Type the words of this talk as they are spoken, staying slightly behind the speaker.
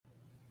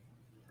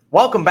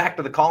Welcome back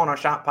to the Call in Our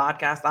Shot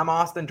podcast. I'm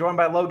Austin, joined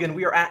by Logan.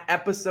 We are at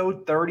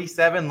episode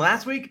 37.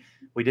 Last week,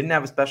 we didn't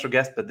have a special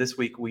guest, but this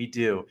week we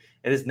do.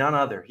 It is none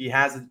other. He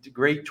has a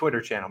great Twitter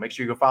channel. Make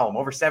sure you go follow him.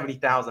 Over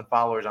 70,000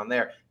 followers on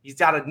there. He's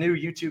got a new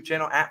YouTube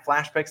channel at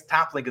FlashPicks.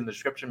 Top link in the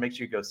description. Make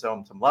sure you go show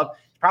him some love.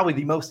 He's probably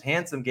the most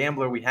handsome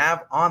gambler we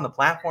have on the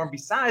platform,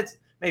 besides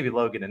maybe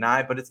Logan and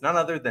I, but it's none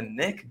other than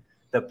Nick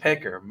the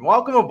Picker.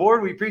 Welcome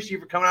aboard. We appreciate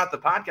you for coming out to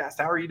the podcast.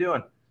 How are you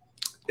doing?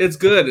 It's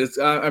good.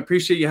 I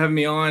appreciate you having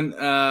me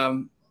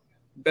on.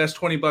 Best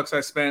 $20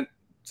 I spent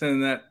sending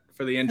that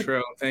for the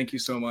intro. Thank you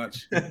so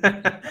much.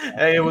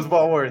 Hey, it was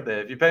well worth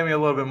it. If you pay me a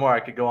little bit more,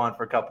 I could go on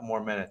for a couple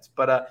more minutes.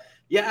 But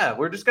yeah,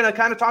 we're just going to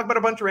kind of talk about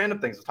a bunch of random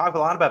things. We'll talk a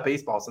lot about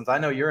baseball since I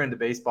know you're into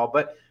baseball.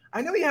 But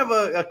I know you have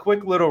a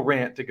quick little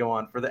rant to go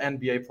on for the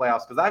NBA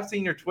playoffs because I've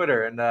seen your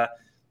Twitter and I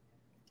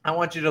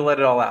want you to let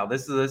it all out.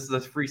 This is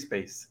a free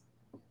space.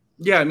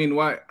 Yeah, I mean,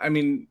 why? I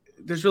mean,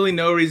 there's really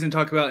no reason to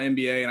talk about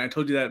NBA, and I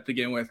told you that to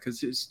begin with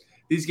because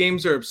these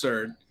games are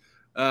absurd.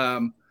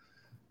 I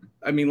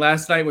mean,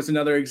 last night was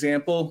another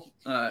example.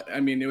 I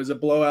mean, it was a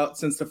blowout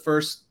since the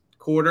first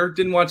quarter.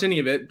 Didn't watch any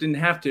of it. Didn't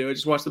have to. I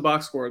just watched the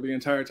box score the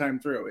entire time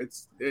through.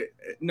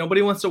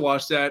 Nobody wants to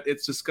watch that.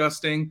 It's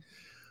disgusting.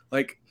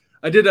 Like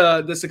I did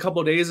this a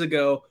couple of days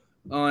ago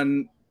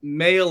on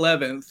May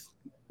 11th.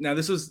 Now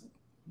this was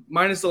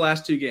minus the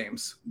last two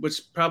games,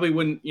 which probably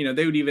wouldn't.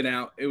 They would even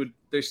out.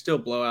 They're still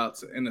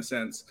blowouts in a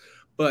sense,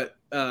 but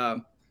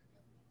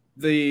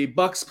the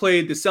Bucks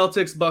played the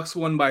Celtics. Bucks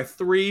won by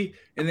 3,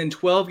 and then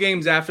 12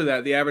 games after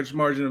that, the average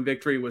margin of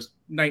victory was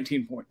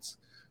 19 points.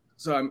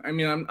 So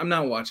I'm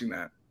not watching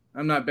that.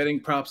 I'm not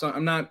betting props on.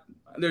 I'm not.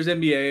 There's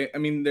NBA. I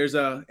mean, there's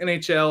a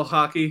NHL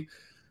hockey,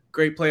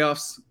 great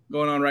playoffs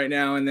going on right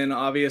now, and then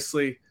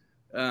obviously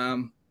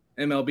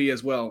MLB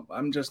as well.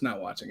 I'm just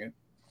not watching it.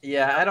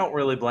 Yeah, I don't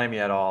really blame you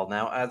at all.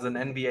 Now, as an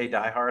NBA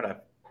diehard,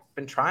 I've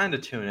been trying to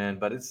tune in,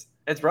 but it's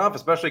rough,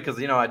 especially because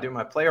I do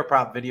my player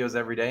prop videos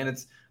every day,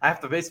 and I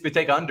have to basically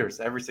take unders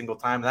every single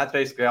time. And that's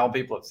basically all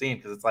people have seen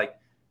because it's like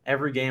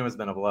every game has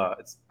been a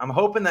blowout. I'm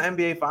hoping the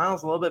NBA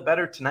Finals a little bit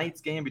better. Tonight's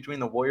game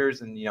between the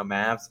Warriors and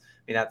Mavs.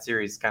 I mean, that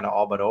series is kind of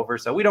all but over,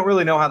 so we don't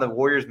really know how the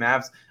Warriors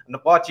Mavs. And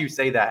watch you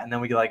say that, and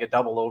then we get like a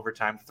double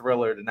overtime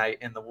thriller tonight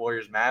in the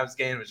Warriors Mavs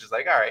game. It's just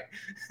like, all right,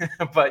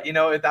 but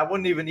that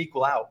wouldn't even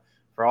equal out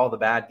for all the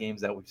bad games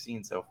that we've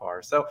seen so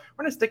far. So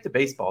we're going to stick to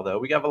baseball, though.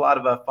 We have a lot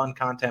of fun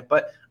content,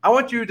 but I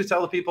want you to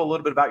tell the people a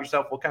little bit about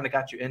yourself. What kind of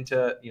got you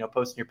into,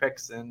 posting your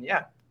picks? And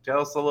yeah,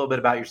 tell us a little bit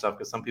about yourself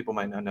because some people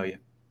might not know you.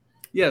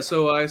 Yeah,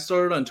 so I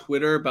started on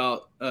Twitter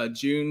about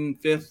June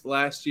 5th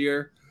last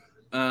year.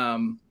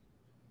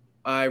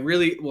 I've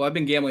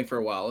been gambling for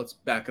a while. Let's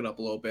back it up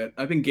a little bit.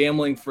 I've been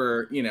gambling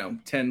for,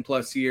 10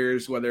 plus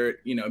years, whether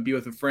it, be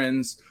with the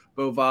friends,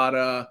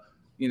 Bovada,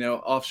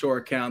 offshore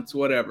accounts,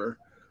 whatever.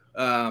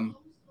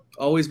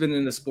 Always been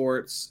into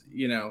sports,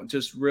 I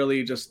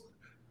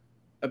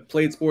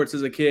played sports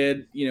as a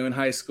kid, in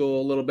high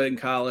school, a little bit in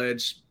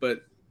college,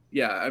 but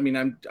yeah, I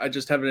mean, I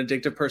just have an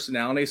addictive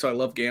personality. So I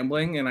love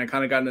gambling and I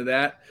kind of got into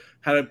that,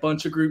 had a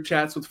bunch of group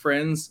chats with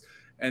friends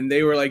and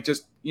they were like,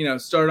 just,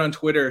 start on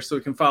Twitter so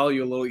we can follow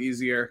you a little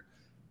easier.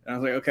 And I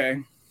was like,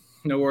 okay,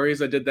 no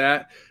worries. I did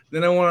that.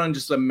 Then I went on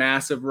just a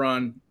massive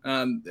run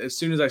as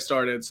soon as I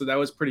started. So that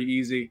was pretty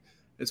easy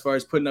as far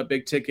as putting up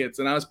big tickets.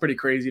 And I was pretty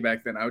crazy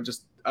back then.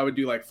 I would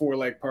do like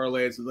 4-leg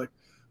parlays with like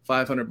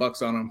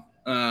 $500 on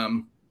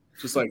them.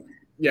 Just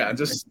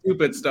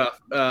stupid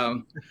stuff.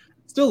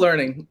 Still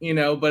learning,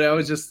 but I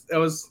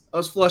was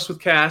flush with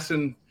cash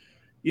and,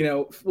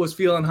 was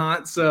feeling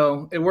hot.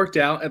 So it worked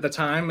out at the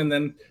time. And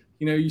then,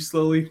 you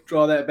slowly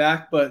draw that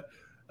back, but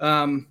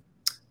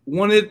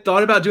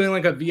thought about doing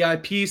like a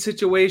VIP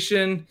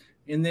situation.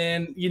 And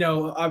then,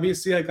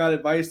 obviously I got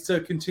advice to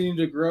continue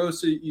to grow.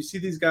 So you see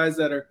these guys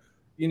that are,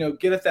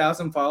 get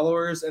 1,000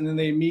 followers and then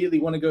they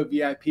immediately want to go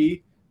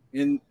VIP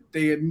and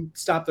they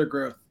stop their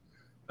growth.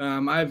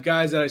 I have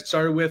guys that I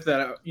started with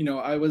that,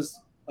 I was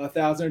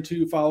 1,000 or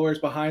 2 followers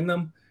behind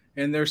them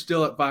and they're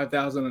still at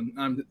 5,000 and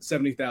I'm at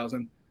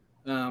 70,000.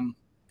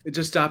 It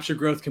just stops your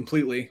growth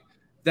completely.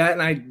 That,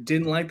 and I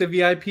didn't like the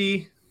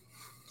VIP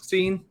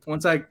scene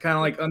once I kind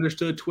of like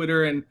understood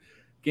Twitter and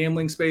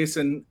gambling space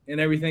and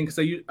everything. Cause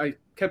I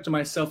kept to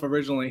myself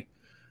originally.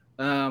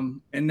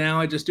 And now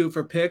I just do it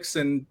for picks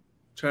and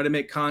try to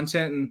make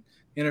content and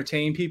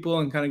entertain people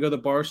and kind of go the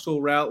Barstool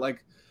route,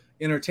 like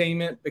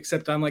entertainment,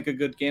 except I'm like a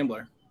good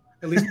gambler.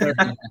 At least so.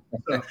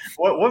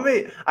 What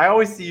made I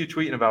always see you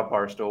tweeting about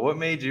Barstool? What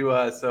made you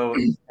so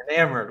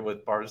enamored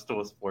with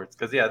Barstool Sports?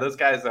 Because yeah, those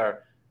guys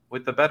are,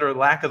 with the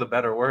lack of the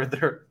better word,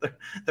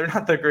 they're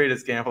not the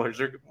greatest gamblers.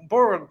 They're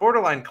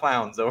borderline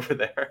clowns over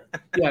there.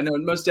 Yeah, no,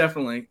 most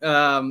definitely.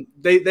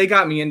 They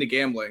got me into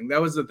gambling.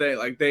 That was the thing.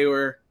 Like they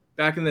were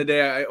back in the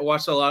day. I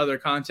watched a lot of their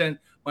content.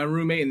 My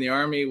roommate in the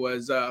Army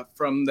was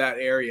from that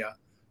area,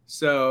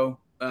 so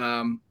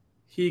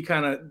he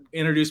kind of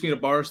introduced me to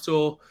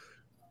Barstool.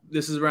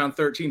 This is around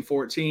 13,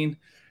 14.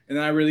 And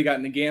then I really got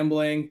into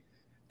gambling.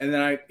 And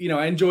then I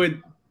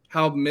enjoyed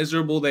how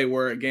miserable they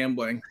were at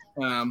gambling.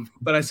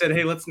 But I said,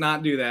 hey, let's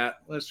not do that.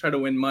 Let's try to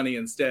win money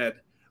instead.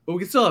 But we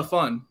can still have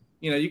fun.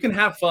 You can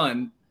have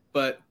fun,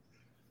 but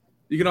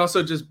you can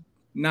also just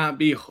not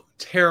be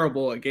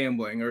terrible at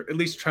gambling, or at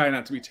least try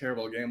not to be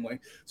terrible at gambling.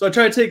 So I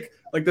try to take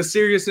like the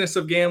seriousness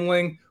of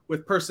gambling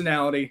with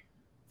personality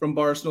from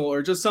Barstool,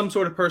 or just some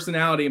sort of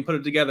personality, and put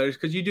it together,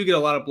 because you do get a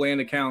lot of bland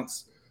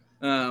accounts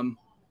on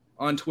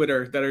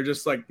Twitter that are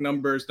just like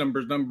numbers,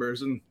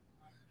 and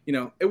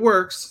it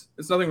works.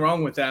 There's nothing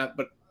wrong with that,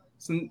 but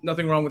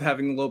nothing wrong with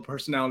having a little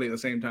personality at the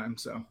same time.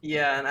 So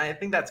yeah, and I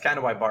think that's kind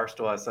of why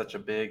Barstool has such a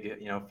big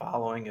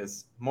following,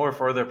 is more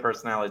for their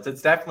personalities.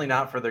 It's definitely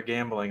not for their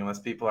gambling, unless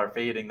people are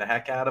fading the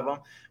heck out of them.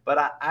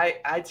 But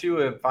I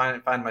too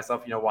find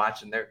myself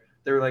watching their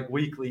like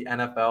weekly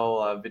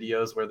NFL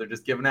videos where they're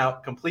just giving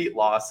out complete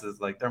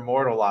losses, like their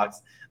mortal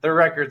locks. Their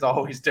record's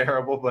always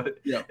terrible, but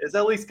it's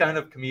at least kind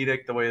of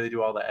comedic the way they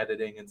do all the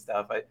editing and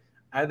stuff.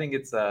 I think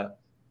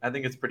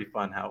it's pretty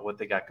fun what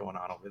they got going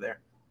on over there.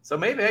 So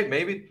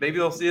maybe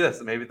they'll see this,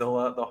 and maybe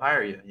they'll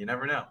hire you. You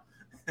never know.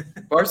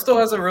 Barstool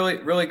has a really,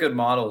 really good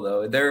model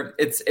though.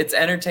 It's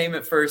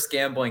entertainment first,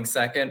 gambling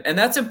second, and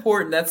that's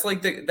important. That's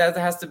like that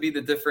has to be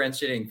the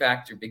differentiating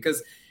factor,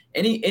 because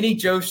any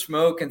Joe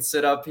Schmo can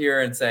sit up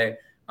here and say,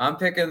 I'm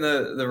picking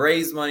the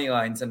Rays money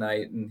line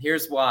tonight, and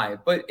here's why.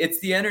 But it's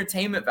the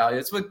entertainment value.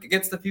 It's what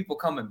gets the people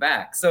coming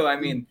back. So I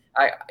mean,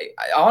 I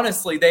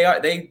honestly, they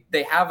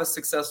have a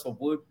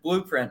successful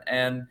blueprint,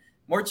 and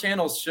more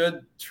channels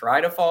should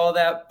try to follow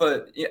that.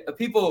 But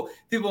people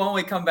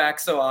only come back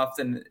so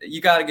often. You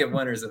got to get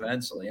winners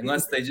eventually,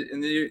 unless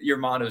your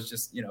motto is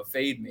just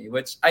fade me,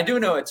 which I do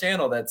know a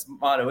channel that's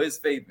motto is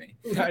fade me.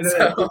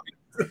 So.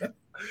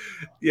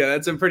 Yeah,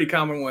 that's a pretty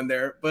common one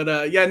there. But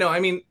I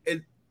mean,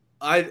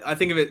 I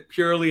think of it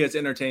purely as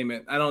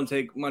entertainment. I don't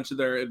take much of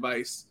their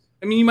advice.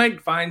 I mean, you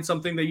might find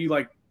something that you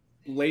like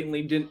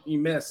blatantly you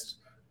missed,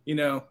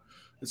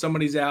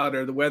 somebody's out,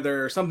 or the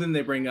weather, or something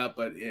they bring up.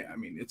 But yeah, I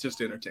mean, it's just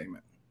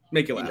entertainment.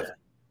 Make you laugh. Yeah.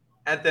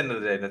 At the end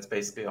of the day, that's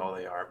basically all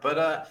they are.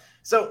 But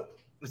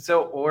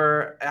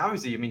or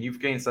obviously, I mean,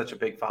 you've gained such a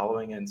big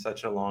following in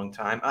such a long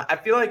time. I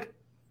feel like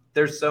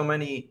there's so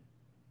many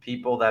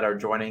people that are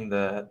joining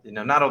the,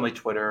 not only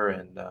Twitter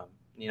and,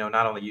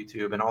 not only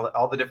YouTube and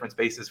all the different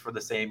spaces for the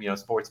same,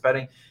 sports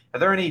betting. Are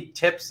there any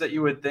tips that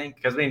you would think,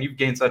 because you've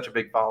gained such a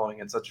big following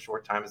in such a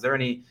short time, is there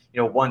any,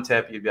 one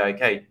tip you'd be like,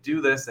 hey,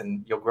 do this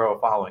and you'll grow a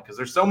following? Because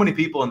there's so many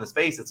people in the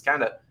space. It's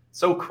kind of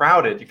so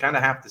crowded. You kind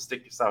of have to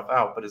stick yourself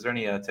out. But is there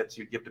any tips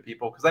you'd give to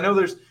people? Because I know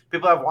there's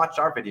people that have watched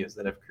our videos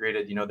that have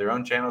created, their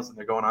own channels, and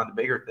they're going on to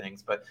bigger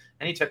things. But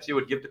any tips you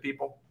would give to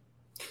people?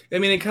 I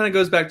mean, it kind of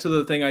goes back to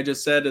the thing I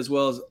just said, as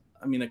well as,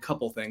 a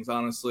couple things,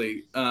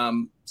 honestly.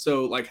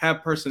 So like,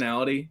 have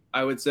personality,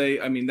 I would say.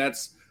 I mean,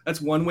 that's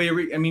one way.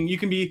 You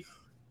can be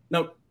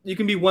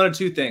one of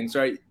two things,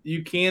 right?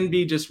 You can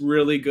be just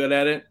really good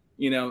at it,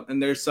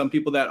 and there's some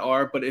people that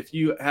are, but if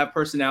you have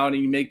personality,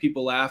 you make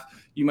people laugh,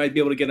 you might be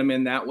able to get them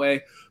in that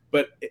way.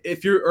 But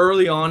if you're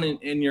early on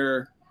in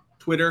your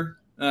Twitter,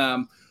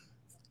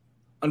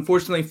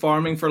 unfortunately,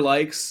 farming for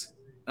likes,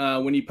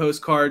 when you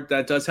post card,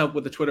 that does help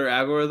with the Twitter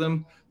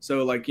algorithm.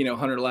 So like,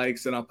 100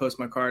 likes and I'll post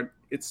my card.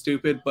 It's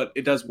stupid, but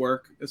it does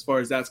work as far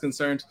as that's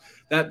concerned.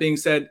 That being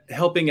said,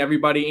 helping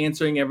everybody,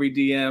 answering every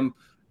DM,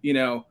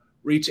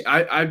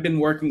 I've been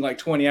working like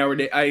 20-hour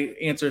day. I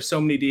answer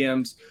so many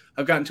DMs.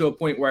 I've gotten to a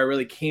point where I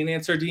really can't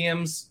answer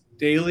DMs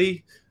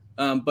daily.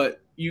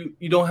 But you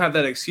don't have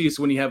that excuse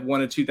when you have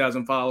 1,000 to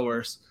 2,000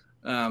 followers.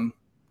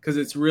 Because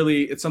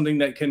it's something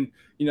that can,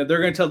 they're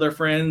going to tell their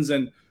friends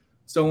and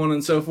so on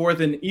and so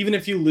forth. And even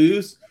if you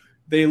lose,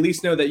 they at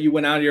least know that you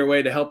went out of your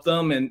way to help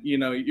them, and,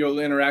 you'll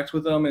interact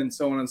with them and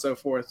so on and so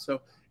forth. So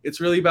it's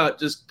really about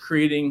just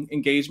creating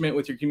engagement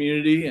with your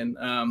community and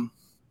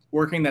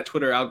working that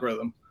Twitter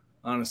algorithm,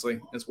 honestly,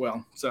 as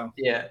well. So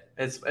yeah,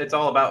 it's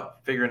all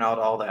about figuring out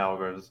all the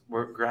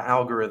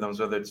algorithms,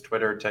 whether it's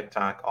Twitter,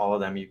 TikTok, all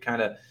of them. You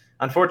kind of,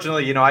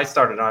 unfortunately, I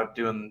started out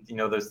doing,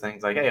 those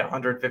things like, hey,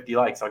 150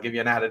 likes, I'll give you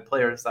an added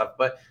player and stuff,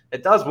 but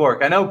it does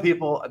work. I know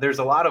there's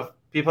a lot of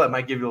people that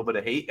might give you a little bit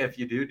of hate if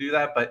you do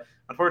that, but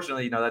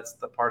unfortunately, that's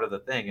the part of the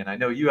thing. And I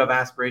know you have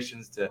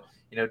aspirations to,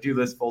 do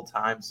this full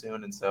time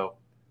soon. And so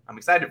I'm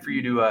excited for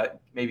you to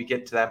maybe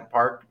get to that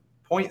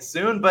point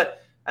soon,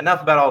 but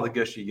enough about all the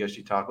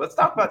gushy talk. Let's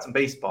talk about some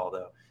baseball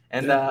though.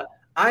 And I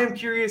am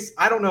curious,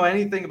 I don't know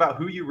anything about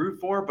who you root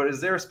for, but is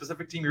there a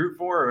specific team you root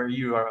for, or are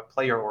you a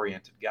player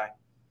oriented guy?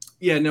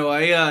 Yeah, no,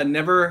 I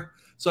never.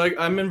 So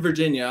I'm in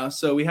Virginia,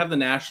 so we have the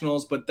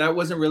Nationals, but that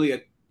wasn't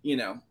really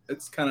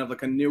it's kind of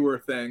like a newer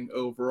thing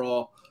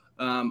overall.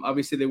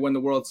 Obviously, they won the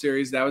World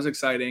Series. That was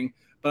exciting.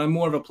 But I'm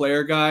more of a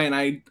player guy, and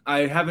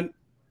I haven't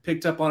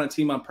picked up on a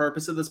team on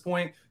purpose at this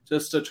point,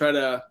 just to try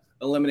to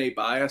eliminate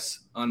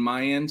bias on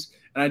my end.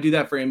 And I do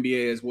that for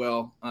NBA as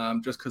well,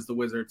 just because the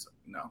Wizards,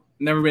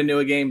 never been to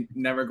a game,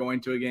 never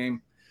going to a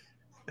game.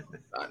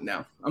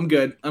 No, I'm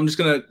good. I'm just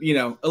going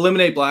to,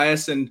 eliminate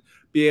bias and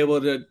be able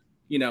to,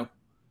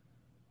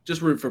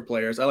 just root for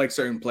players. I like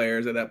certain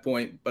players at that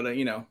point, but,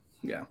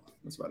 yeah,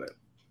 that's about it.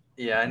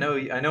 Yeah, I know.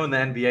 I know in the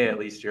NBA at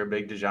least you're a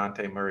big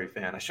DeJounte Murray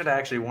fan. I should have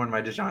actually worn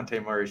my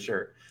DeJounte Murray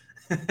shirt.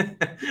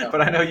 Yeah.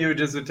 But I know you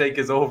just would take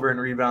his over and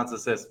rebounds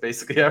assists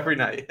basically every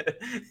night.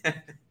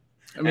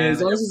 I mean,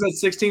 as long as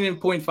it's at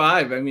 16.5,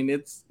 I mean,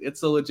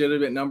 it's a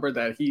legitimate number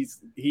that he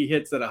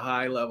hits at a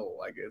high level.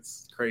 Like,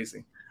 it's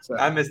crazy. So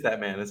I miss that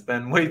man. It's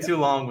been way too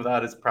long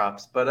without his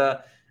props. But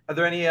are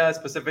there any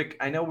specific?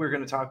 I know we're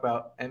going to talk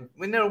about, and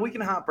we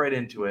can hop right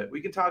into it.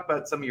 We can talk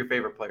about some of your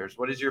favorite players.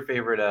 What is your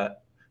favorite?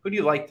 Who do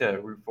you like to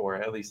root for,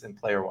 at least in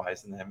player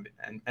wise, in the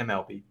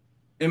MLB?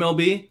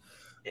 MLB.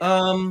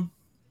 Yeah.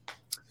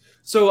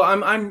 So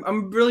I'm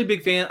a really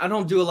big fan. I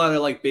don't do a lot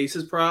of like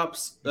bases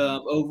props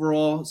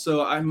overall.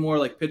 So I'm more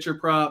like pitcher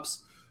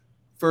props,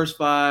 first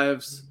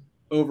fives,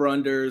 over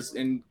unders,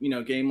 and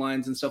game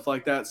lines and stuff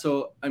like that.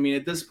 So I mean,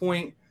 at this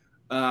point,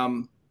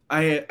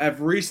 I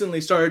have recently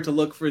started to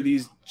look for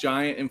these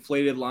giant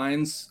inflated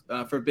lines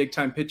for big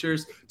time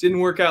pitchers.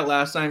 Didn't work out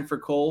last time for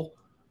Cole.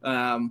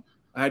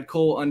 I had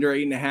Cole under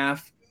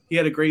 8.5. He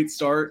had a great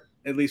start,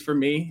 at least for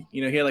me.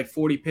 He had like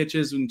 40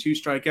 pitches and 2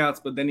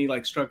 strikeouts, but then he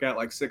like struck out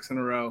like 6 in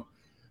a row,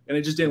 and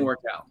it just didn't work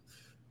out.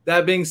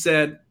 That being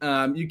said,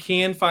 you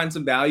can find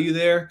some value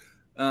there,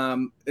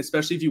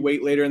 especially if you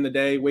wait later in the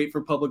day, wait for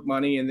public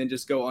money, and then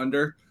just go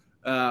under.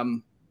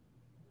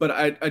 But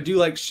I do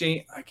like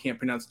Shane. I can't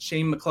pronounce it.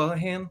 Shane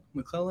McClanahan.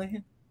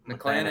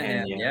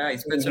 McClanahan. Yeah,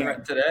 he's pitching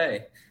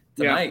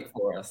tonight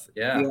for us.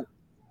 Yeah.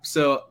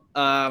 So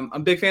I'm a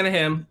big fan of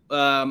him.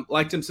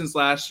 Liked him since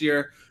last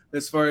year.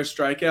 As far as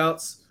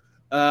strikeouts,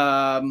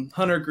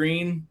 Hunter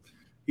Green,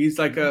 he's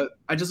like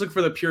I just look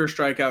for the pure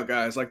strikeout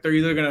guys. Like, they're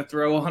either going to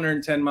throw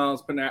 110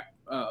 miles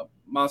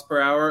per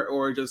hour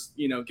or just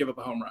give up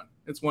a home run.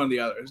 It's one or the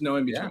other. There's no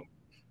in between.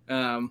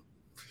 Yeah.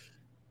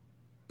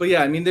 But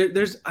yeah, I mean,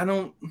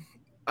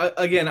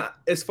 again,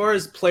 as far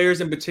as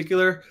players in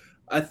particular,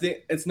 I think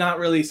it's not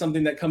really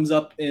something that comes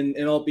up in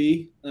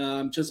MLB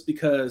just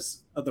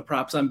because of the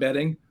props I'm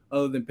betting,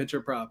 other than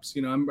pitcher props.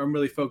 I'm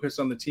really focused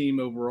on the team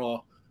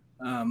overall.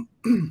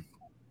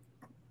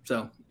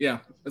 So yeah,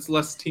 it's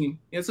less team.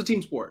 It's a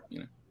team sport.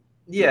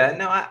 Yeah,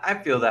 no, I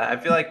feel that. I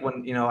feel like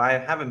when I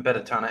haven't bet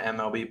a ton of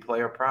MLB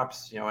player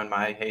props. In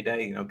my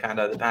heyday, kind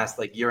of the past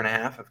like year and a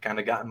half, I've kind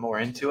of gotten more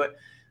into it.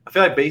 I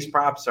feel like base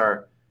props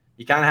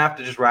you kind of have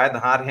to just ride the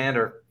hot hand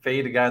or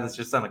fade a guy that's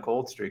just on a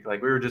cold streak.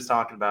 Like we were just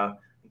talking about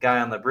a guy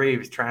on the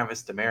Braves,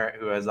 Travis Demeritte,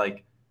 who has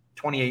like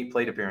 28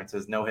 plate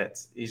appearances, no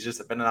hits. He's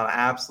just been on an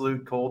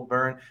absolute cold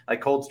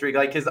streak.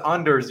 Like his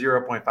under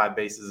 0.5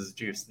 bases is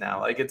juiced now.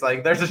 Like it's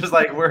like there's just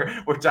like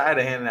we're tired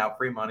of handing out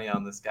free money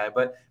on this guy.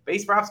 But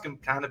base props can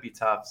kind of be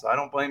tough, so I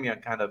don't blame you on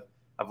kind of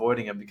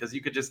avoiding it because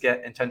you could just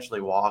get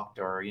intentionally walked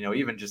or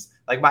even just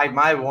like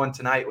my one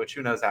tonight, which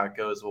who knows how it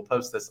goes. We'll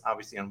post this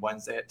obviously on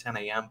Wednesday at 10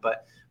 a.m.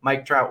 But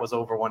Mike Trout was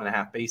over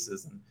 1.5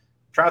 bases and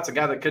Trout's a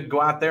guy that could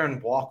go out there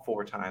and walk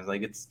 4 times.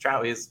 Like it's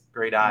Trout, he has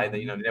great eye that,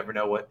 you never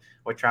know what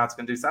Trout's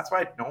going to do. So that's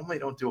why I normally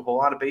don't do a whole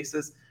lot of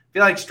bases. I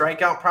feel like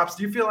strikeout props.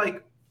 Do you feel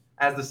like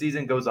as the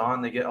season goes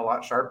on, they get a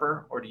lot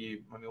sharper or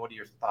what are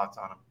your thoughts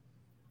on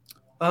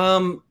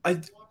them?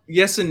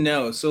 Yes and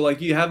no. So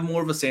like you have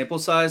more of a sample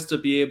size to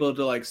be able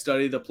to like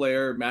study the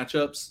player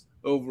matchups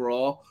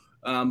overall.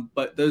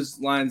 But those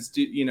lines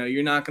do,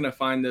 you're not going to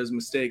find those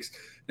mistakes.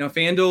 Now,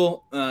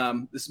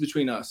 FanDuel, this is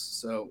between us.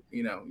 So,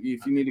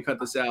 if you need to cut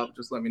this out,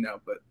 just let me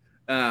know. But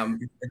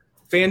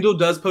FanDuel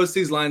does post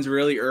these lines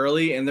really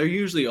early, and they're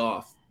usually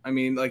off. I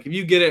mean, like if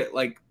you get it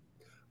like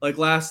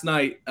last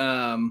night,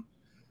 a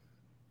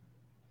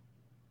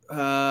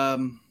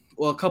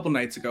couple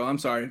nights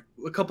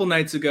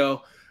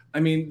ago, I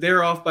mean,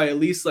 they're off by at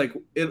least like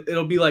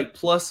it'll be like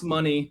plus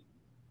money,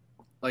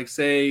 like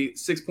say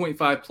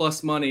 6.5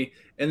 plus money.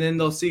 And then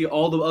they'll see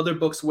all the other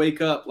books wake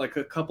up like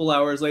a couple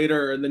hours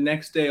later or the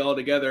next day all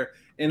together.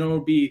 And it'll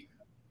be,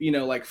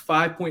 like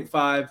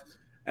 5.5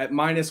 at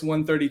minus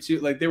 132.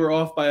 Like they were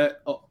off by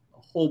a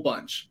whole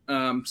bunch.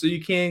 So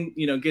you can,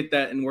 get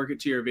that and work it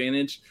to your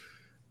advantage.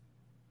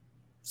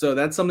 So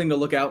that's something to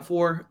look out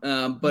for.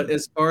 But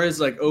as far as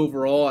like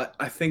overall,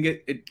 I think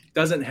it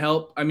doesn't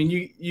help. I mean,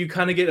 you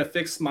kind of get a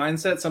fixed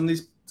mindset. Some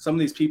of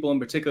these people in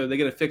particular, they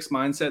get a fixed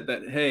mindset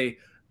that, hey,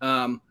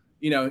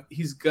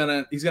 he's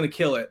gonna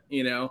kill it,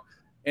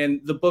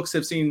 and the books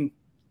have seen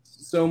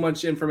so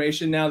much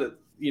information now that,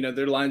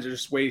 their lines are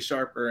just way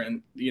sharper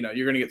and, you're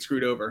going to get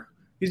screwed over.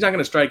 He's not going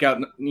to strike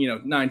out,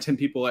 9-10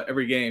 people at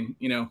every game,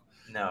 No,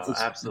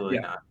 absolutely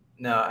not.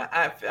 No,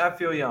 I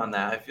feel you on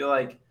that. I feel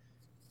like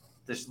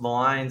the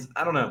lines,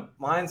 I don't know,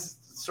 lines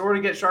sort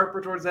of get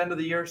sharper towards the end of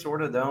the year,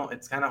 sort of don't.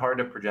 It's kind of hard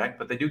to project,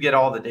 but they do get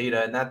all the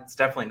data, and that's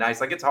definitely nice.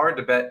 Like it's hard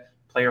to bet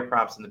player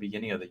props in the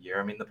beginning of the year.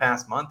 I mean, the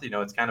past month,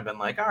 it's kind of been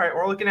like, all right,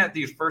 we're looking at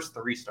these first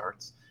 3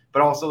 starts,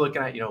 but also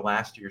looking at,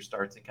 last year's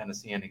starts and kind of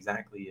seeing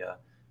exactly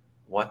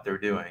what they're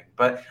doing.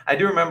 But I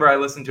do remember I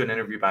listened to an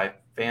interview by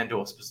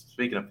FanDuel.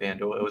 Speaking of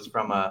FanDuel, it was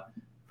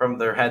from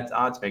their head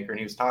odds maker, and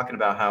he was talking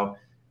about how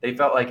they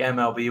felt like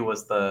MLB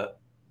was the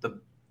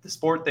the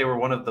sport they were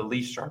one of the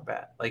least sharp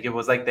at. Like it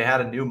was like they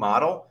had a new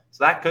model.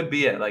 So that could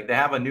be it. Like they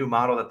have a new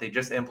model that they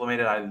just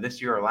implemented either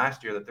this year or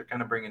last year that they're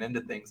kind of bringing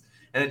into things.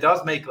 And it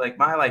does make like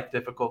my life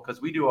difficult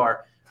because we do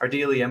our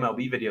daily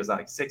MLB videos at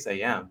like 6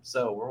 a.m.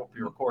 So we'll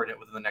be recording it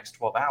within the next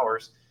 12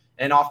 hours.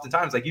 And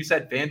oftentimes, like you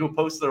said, FanDuel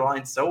posts their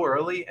lines so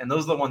early, and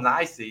those are the ones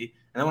I see.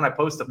 And then when I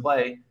post a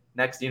play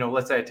next,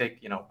 let's say I take,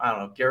 I don't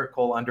know, Garrett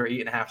Cole under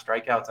 8.5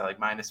 strikeouts at like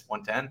minus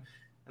 110.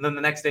 And then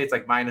the next day it's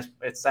like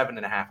it's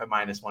 7.5 at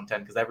minus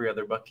 110 because every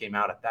other book came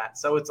out at that.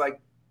 So it's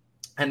like,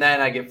 and then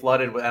I get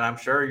flooded with, and I'm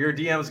sure your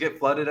DMs get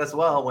flooded as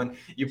well when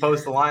you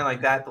post a line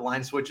like that. The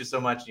line switches so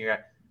much, and you're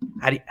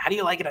like, how do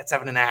you like it at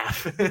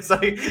 7.5? It's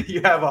like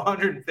you have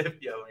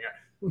 150 of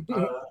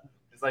them.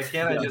 It's like,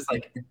 can't I just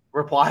like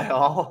reply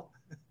all?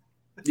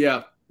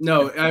 Yeah,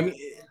 no, I mean,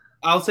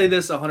 I'll say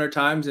this 100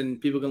 times, and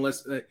people can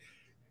listen.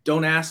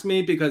 Don't ask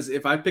me because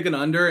if I pick an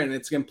under and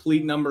it's a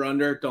complete number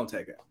under, don't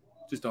take it.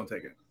 Just don't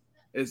take it.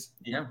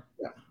 Yeah.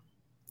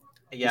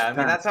 I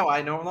mean, that's how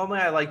I normally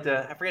I like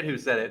to. I forget who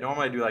said it.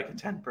 Normally, I do like a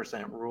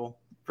 10% rule.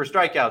 For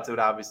strikeouts, it would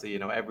obviously,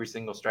 every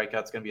single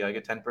strikeout's going to be like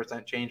a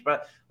 10% change.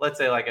 But let's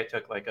say like I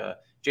took like a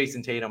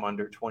Jason Tatum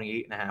under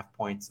 28.5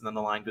 points, and then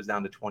the line goes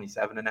down to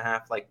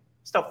 27.5. Like,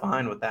 still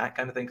fine with that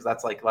kind of thing because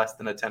that's like less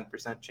than a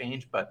 10%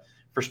 change. But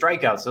for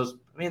strikeouts,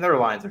 their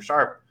lines are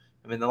sharp.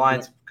 I mean, the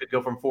lines could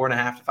go from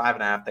 4.5 to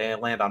 5.5. They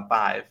land on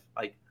 5.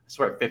 Like, I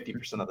swear,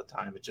 50% of the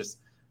time.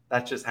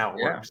 That's just how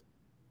it works.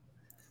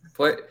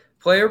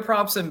 Player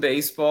props in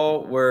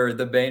baseball were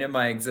the bane of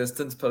my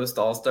existence post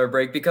All-Star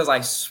break because I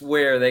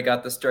swear they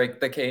got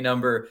the K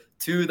number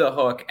to the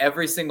hook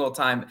every single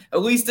time.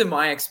 At least in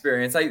my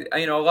experience, I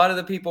a lot of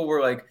the people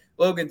were like,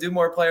 "Logan, do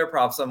more player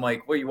props." I'm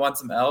like, "Well, you want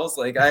some L's?"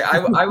 Like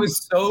I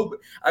was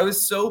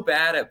so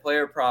bad at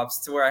player props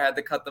to where I had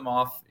to cut them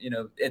off,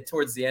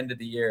 towards the end of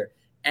the year.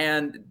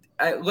 And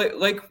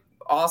like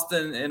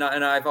Austin and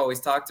I've always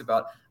talked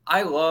about,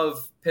 I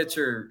love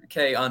pitcher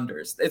K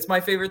unders. It's my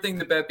favorite thing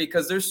to bet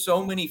because there's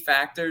so many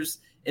factors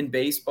in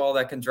baseball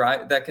that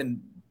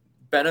can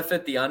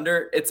benefit the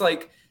under. It's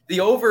like the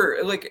over,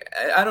 like,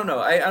 I don't know.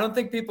 I don't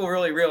think people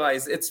really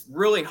realize it's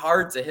really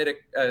hard to hit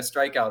a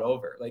strikeout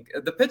over. Like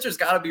the pitcher's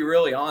got to be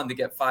really on to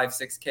get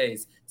 5-6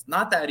 Ks. It's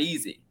not that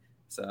easy.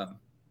 So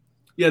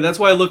yeah, that's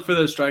why I look for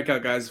those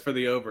strikeout guys for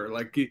the over.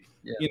 Like,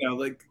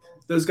 like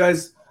those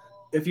guys,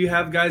 if you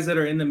have guys that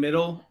are in the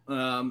middle,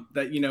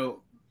 that,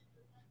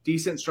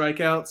 decent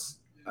strikeouts.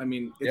 I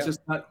mean, it's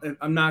just not.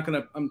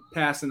 I'm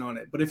passing on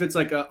it. But if it's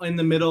like in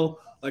the middle,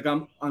 like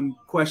I'm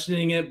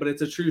questioning it, but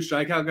it's a true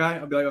strikeout guy,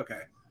 I'll be like,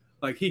 okay,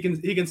 like he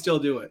can still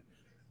do it.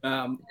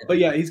 But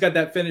yeah, he's got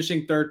that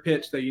finishing third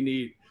pitch that you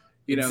need.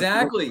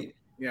 Exactly.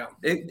 Yeah.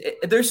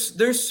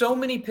 There's so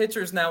many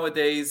pitchers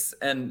nowadays,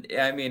 and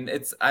I mean,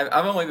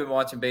 I've only been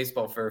watching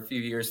baseball for a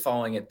few years,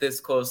 following it this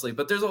closely.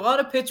 But there's a lot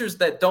of pitchers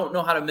that don't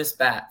know how to miss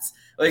bats.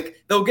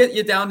 Like they'll get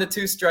you down to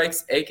 2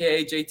 strikes,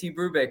 aka JT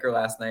Brubaker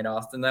last night,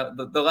 Austin. That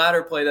the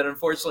latter play that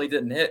unfortunately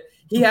didn't hit.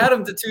 He had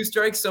him to 2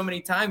 strikes so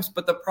many times,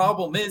 but the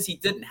problem is he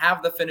didn't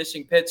have the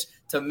finishing pitch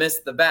to miss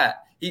the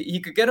bat.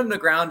 He could get him to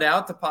ground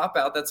out, to pop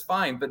out. That's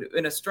fine, but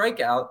in a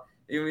strikeout,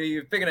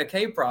 you're picking a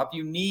K prop,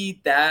 you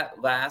need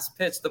that last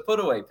pitch, the put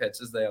away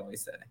pitch, as they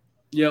always say.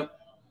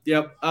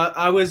 Yep.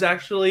 I was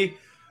actually,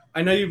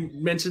 I know you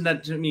mentioned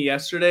that to me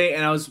yesterday,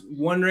 and I was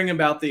wondering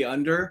about the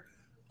under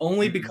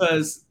only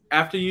because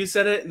after you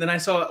said it, and then I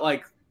saw it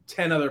like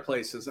 10 other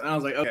places, and I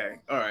was like, okay,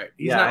 all right.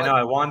 I know.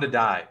 I wanted to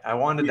die. I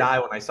wanted to die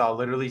when I saw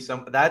literally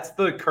that's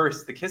the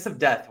curse, the kiss of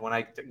death. When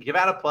I give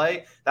out a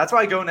play, that's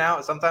why I go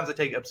now. Sometimes I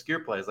take obscure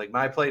plays. Like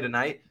my play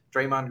tonight,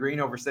 Draymond Green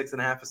over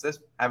 6.5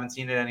 assists. Haven't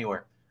seen it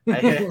anywhere.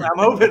 I'm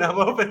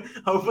hoping.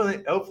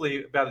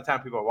 Hopefully, by the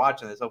time people are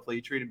watching this, hopefully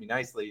he treated me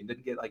nicely and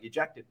didn't get like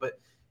ejected. But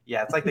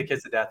yeah, it's like the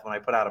kiss of death when I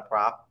put out a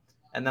prop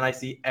and then I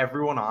see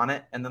everyone on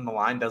it, and then the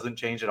line doesn't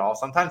change at all.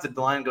 Sometimes the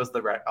line goes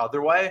the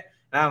other way,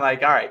 and I'm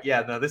like, all right,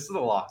 yeah, no, this is a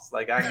loss.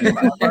 Like I've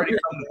already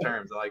come to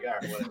terms. I'm like, all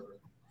right, whatever.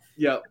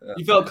 Yeah,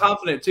 you felt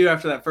confident too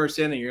after that first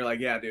inning. You're like,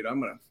 yeah, dude, I'm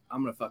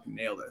gonna fucking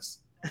nail this.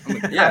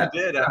 Yeah, I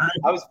did.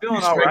 I was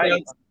feeling all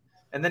right.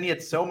 And then he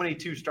had so many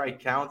 2-strike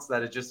counts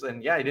that it just,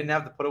 and yeah, he didn't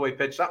have the put away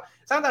pitch.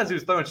 Sometimes he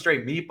was throwing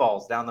straight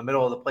meatballs down the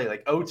middle of the plate,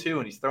 like 0-2,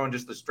 and he's throwing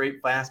just a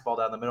straight fastball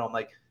down the middle. I'm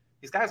like,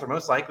 these guys are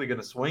most likely going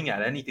to swing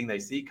at anything they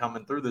see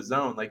coming through the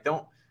zone. Like,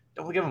 don't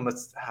give them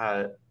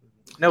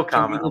no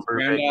comment on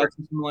Brubaker.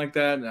 Something like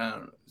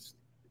that.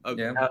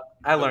 Okay.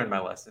 I learned my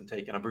lesson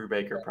taking a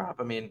Brubaker prop.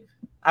 I mean,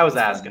 I was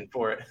asking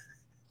for it.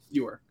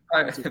 You were.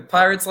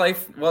 Pirates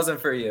life wasn't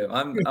for you.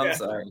 I'm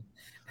sorry.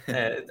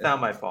 It's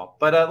not my fault.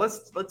 But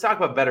let's talk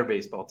about better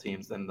baseball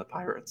teams than the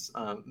Pirates.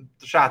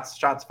 The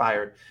shots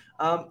fired.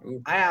 I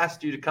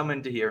asked you to come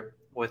into here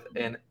with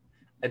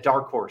a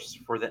dark horse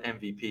for the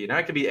MVP. Now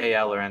it could be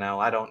AL or NL.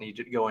 I don't need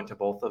you to go into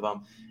both of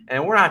them.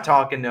 And we're not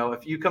talking, no.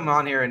 If you come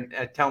on here and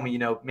tell me,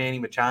 Manny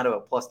Machado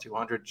at plus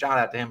 200, shout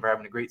out to him for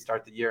having a great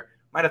start to the year.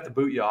 Might have to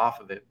boot you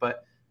off of it.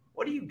 But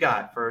what do you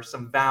got for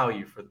some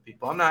value for the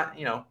people? I'm not,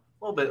 a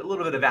little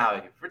bit of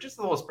value for just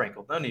a little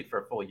sprinkle. No need for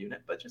a full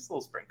unit, but just a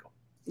little sprinkle.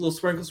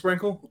 Little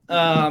sprinkle.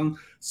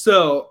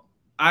 So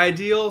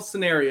ideal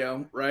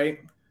scenario, right?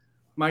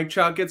 Mike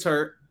Trout gets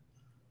hurt,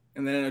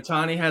 and then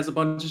Ohtani has a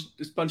bunch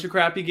of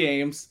crappy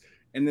games,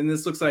 and then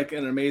this looks like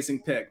an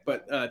amazing pick.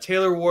 But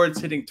Taylor Ward's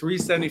hitting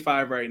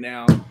 375 right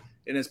now,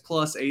 and is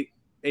plus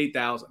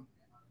 8,000.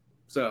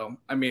 So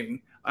I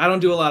mean, I don't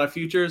do a lot of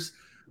futures,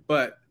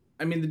 but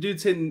I mean the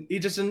dude's hitting. He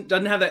just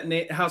doesn't have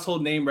that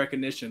household name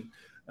recognition.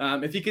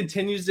 If he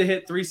continues to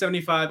hit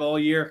 375 all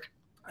year,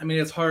 I mean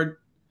it's hard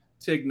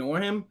to ignore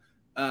him.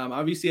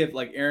 Obviously, you have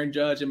like Aaron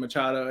Judge and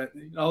Machado,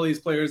 and all these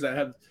players that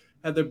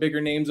have their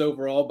bigger names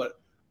overall. But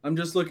I'm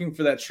just looking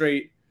for that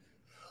straight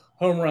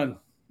home run.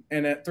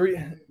 And at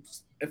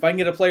if I can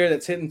get a player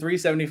that's hitting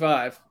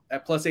 375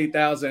 at plus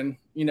 8,000,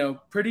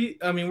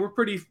 we're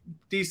pretty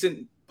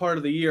decent part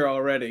of the year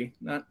already.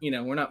 Not,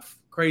 we're not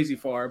crazy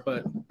far,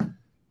 but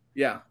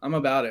yeah, I'm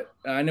about it.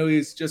 I know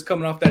he's just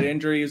coming off that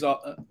injury. He's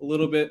a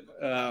little bit,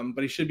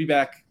 but he should be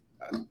back.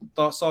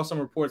 Saw some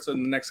reports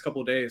in the next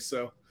couple of days.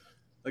 So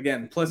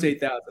again, plus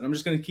 8,000. I'm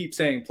just going to keep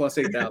saying plus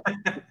 8,000.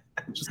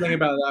 Just think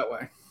about it that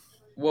way.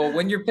 Well,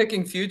 when you're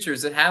picking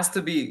futures, it has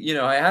to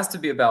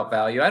be about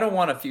value. I don't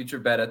want a future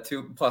bet at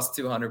plus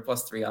 200,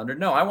 plus 300.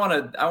 No, I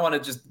want to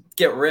just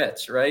get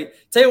rich, right?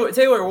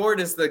 Taylor Ward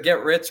is the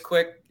get rich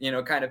quick,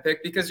 kind of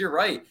pick, because you're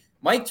right.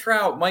 Mike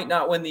Trout might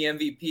not win the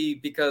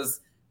MVP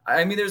because,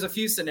 I mean, there's a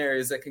few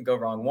scenarios that can go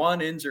wrong.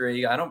 One,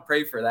 injury. I don't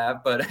pray for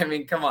that, but I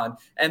mean, come on.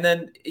 And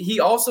then he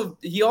also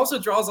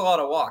draws a lot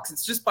of walks.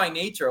 It's just by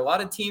nature. A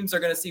lot of teams are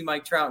going to see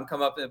Mike Trout and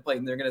come up in the plate,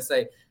 and they're going to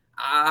say,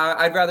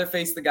 I'd rather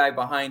face the guy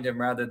behind him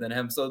rather than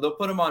him. So they'll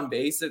put him on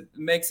base. It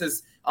makes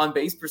his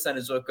on-base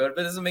percentage look good,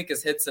 but it doesn't make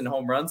his hits and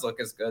home runs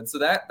look as good. So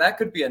that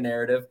could be a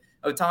narrative.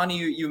 Ohtani,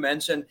 you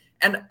mentioned.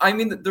 And I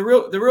mean, the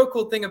real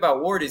cool thing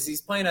about Ward is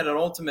he's playing at an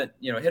ultimate,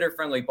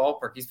 hitter-friendly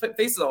ballpark. He's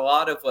faces a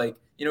lot of,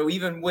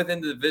 even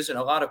within the division,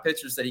 a lot of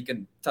pitchers that he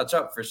can touch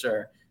up for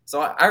sure.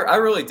 So I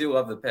really do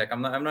love the pick.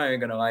 I'm not even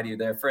going to lie to you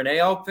there. For an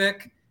AL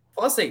pick,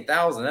 plus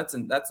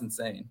 8,000, that's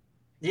insane.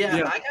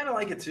 Yeah, I kind of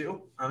like it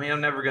too. I mean, I'm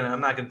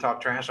not gonna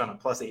talk trash on a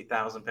plus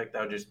 8,000 pick.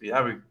 That'd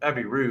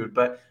be rude.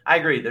 But I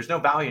agree. There's no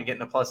value in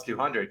getting a plus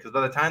 200 because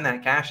by the time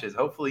that cashes,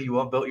 hopefully you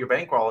will have built your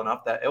bankroll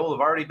enough that it will have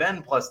already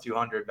been plus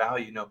 200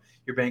 value.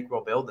 Your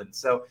bankroll building.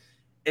 So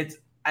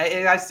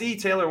I see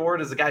Taylor Ward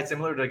as a guy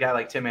similar to a guy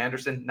like Tim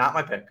Anderson. Not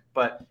my pick,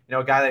 but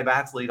a guy that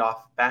bats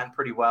leadoff, batting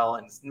pretty well,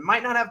 and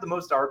might not have the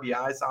most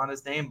RBIs on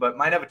his name, but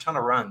might have a ton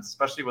of runs,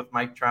 especially with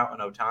Mike Trout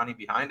and Ohtani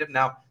behind him.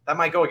 Now that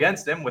might go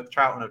against him with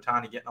Trout and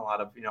Ohtani getting a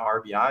lot of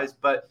RBIs,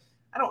 but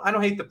I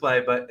don't hate the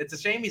play. But it's a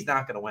shame he's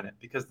not going to win it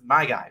because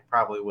my guy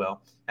probably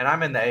will, and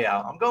I'm in the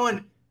AL. I'm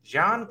going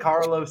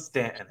Giancarlo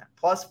Stanton at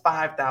plus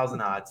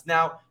 5,000 odds.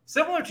 Now,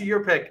 similar to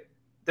your pick,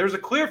 there's a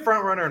clear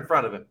front runner in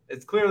front of him.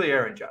 It's clearly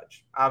Aaron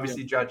Judge.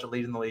 Obviously, Judge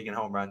leading the league in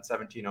home runs,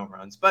 17 home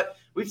runs. But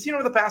we've seen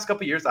over the past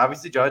couple of years,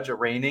 obviously Judge he's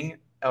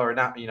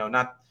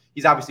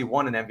obviously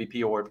won an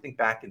MVP award, I think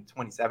back in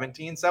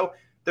 2017. So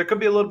there could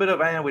be a little bit of,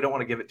 we don't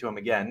want to give it to him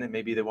again. And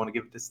maybe they want to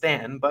give it to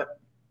Stanton. But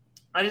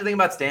I just think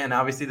about Stanton.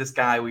 Obviously, this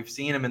guy, we've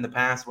seen him in the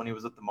past when he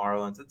was with the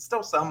Marlins. It's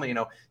still some,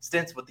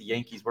 stints with the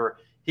Yankees where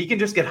he can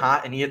just get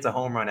hot and he hits a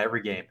home run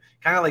every game.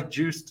 Kind of like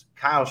juiced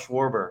Kyle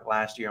Schwarber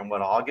last year in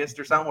August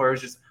or something, where it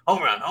was just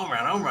home run, home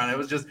run, home run. It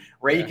was just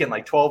raking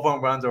like 12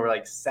 home runs over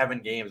like 7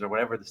 games or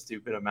whatever the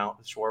stupid amount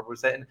that Schwarber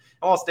was hitting. And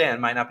while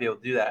Stanton might not be able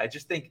to do that, I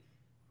just think,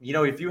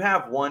 if you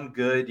have one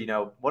good,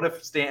 what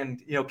if Stanton,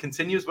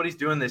 continues what he's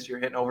doing this year,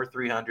 hitting over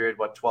 300,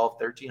 12,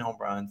 13 home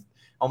runs,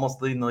 almost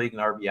leading the league in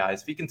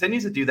RBIs. If he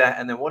continues to do that,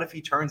 and then what if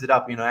he turns it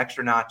up,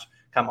 extra notch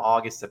come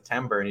August,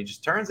 September, and he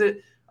just turns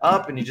it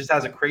up and he just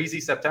has a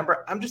crazy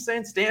September. I'm just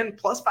saying Stanton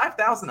plus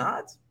 5,000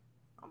 odds.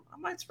 I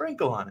might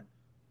sprinkle on it.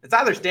 It's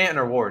either Stanton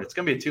or Ward. It's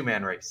going to be a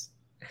 2-man race.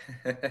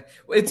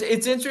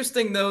 It's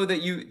interesting though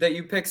that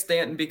you pick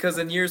Stanton because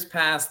in years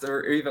past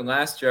or even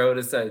last year I would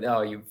have said,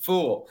 "Oh, you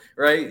fool!"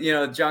 Right?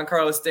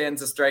 Giancarlo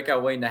Stanton's a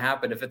strikeout waiting to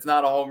happen. If it's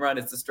not a home run,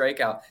 it's a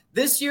strikeout.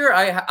 This year,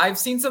 I've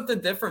seen something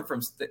different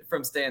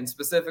from Stanton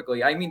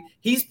specifically. I mean,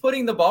 he's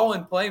putting the ball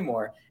in play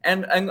more.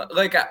 And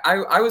like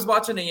I was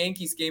watching a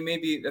Yankees game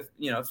maybe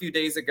a few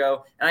days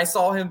ago, and I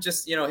saw him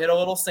just hit a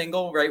little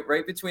single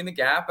right between the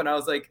gap, and I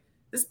was like,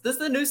 This is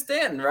the new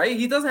Stanton, right?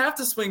 He doesn't have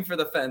to swing for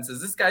the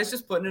fences. This guy's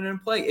just putting it in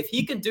play. If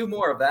he can do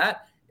more of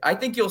that, I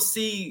think you'll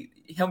see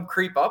him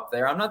creep up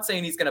there. I'm not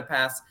saying he's going to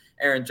pass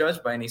Aaron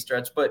Judge by any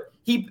stretch, but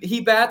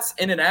he bats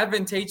in an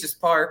advantageous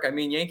park. I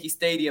mean, Yankee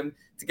Stadium,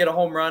 to get a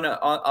home run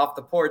off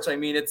the porch. I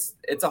mean,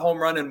 it's a home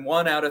run in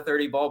 1 out of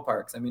 30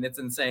 ballparks. I mean, it's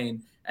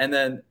insane. And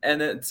then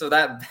so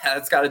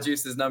that's got to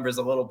juice his numbers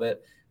a little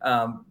bit.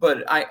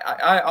 But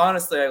I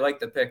honestly, I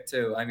like the pick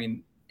too. I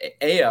mean,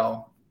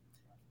 AL,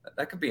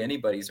 that could be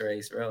anybody's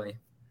race, really.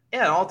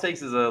 Yeah, all it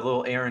takes is a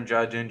little Aaron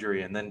Judge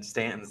injury, and then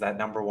Stanton's that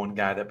number one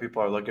guy that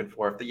people are looking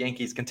for. If the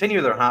Yankees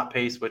continue their hot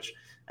pace, which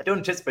I don't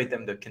anticipate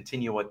them to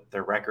continue what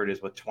their record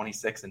is with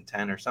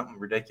 26-10 or something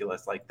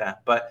ridiculous like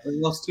that. But they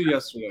lost 2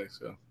 yesterday,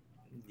 so.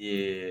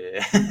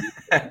 Yeah.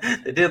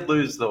 They did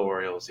lose the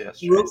Orioles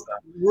yesterday.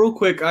 Real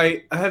quick,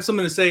 I have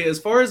something to say. As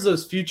far as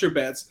those future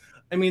bets,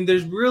 I mean,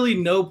 there's really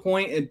no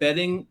point in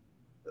betting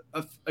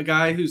a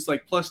guy who's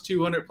like plus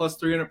 200, plus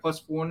 300, plus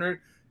 400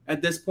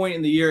 at this point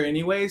in the year,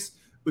 anyways,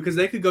 because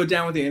they could go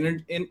down with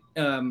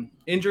the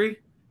injury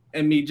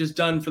and be just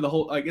done for the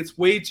whole. Like it's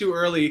way too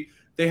early.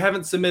 They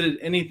haven't submitted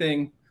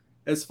anything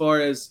as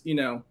far as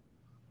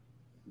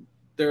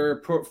their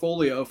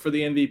portfolio for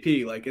the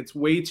MVP. Like it's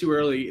way too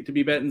early to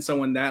be betting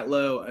someone that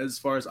low as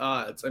far as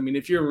odds. I mean,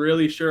 if you're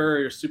really sure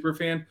you're a super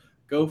fan,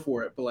 go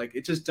for it. But like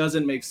it just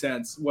doesn't make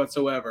sense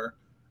whatsoever,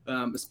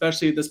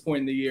 especially at this point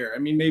in the year. I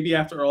mean, maybe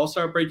after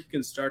All-Star break you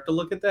can start to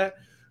look at that,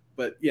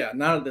 but yeah,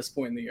 not at this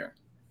point in the year.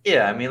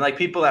 Yeah, I mean, like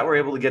people that were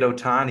able to get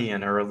Ohtani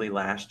in early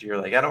last year.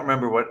 Like I don't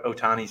remember what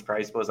Ohtani's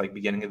price was like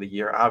beginning of the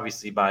year.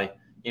 Obviously, by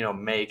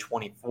May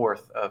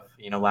 24th of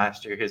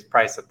last year, his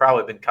price had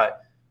probably been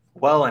cut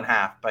well in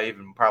half by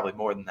even probably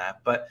more than that.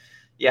 But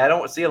yeah, I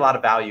don't see a lot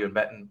of value in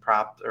betting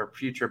prop or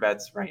future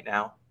bets right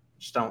now.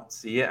 Just don't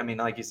see it. I mean,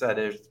 like you said,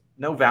 there's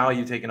no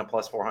value taking a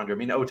plus 400. I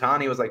mean,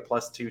 Ohtani was like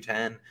plus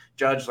 210,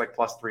 Judge like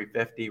plus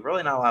 350.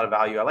 Really not a lot of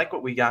value. I like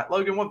what we got.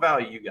 Logan, what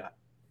value you got?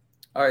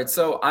 All right,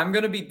 so I'm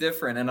going to be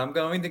different, and I'm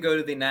going to go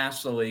to the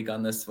National League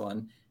on this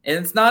one.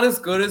 And it's not as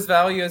good as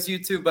value as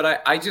you two,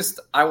 but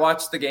I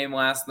watched the game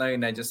last night,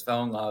 and I just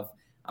fell in love.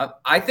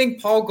 I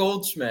think Paul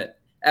Goldschmidt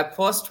at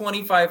plus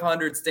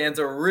 2,500 stands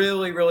a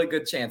really, really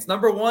good chance.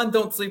 Number one,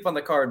 don't sleep on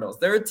the Cardinals.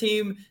 They're a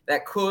team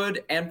that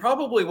could and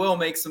probably will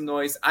make some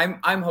noise.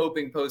 I'm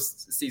hoping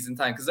postseason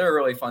time because they're a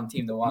really fun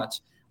team to watch.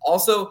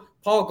 Also,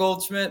 Paul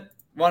Goldschmidt,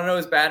 want to know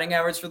his batting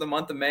average for the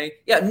month of May?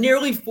 Yeah,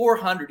 nearly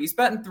 400. He's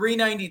batting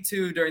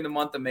 392 during the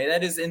month of May.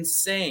 That is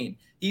insane.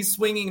 He's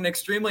swinging an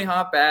extremely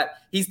hot bat.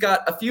 He's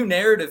got a few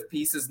narrative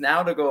pieces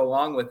now to go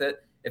along with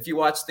it. If you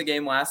watched the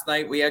game last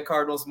night, we had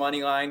Cardinals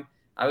money line.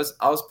 I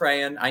was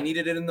praying. I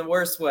needed it in the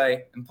worst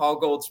way. And Paul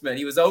Goldschmidt,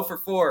 he was 0 for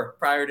 4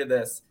 prior to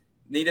this.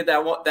 Needed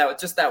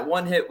that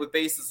one hit with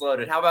bases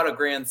loaded. How about a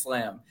grand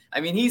slam?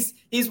 I mean,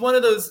 he's one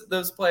of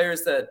those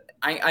players that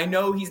I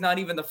know he's not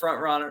even the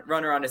front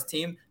runner on his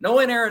team.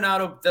 Nolan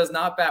Arenado does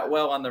not bat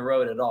well on the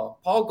road at all.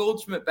 Paul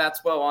Goldschmidt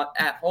bats well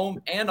at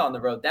home and on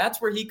the road.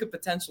 That's where he could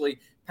potentially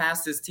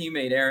pass his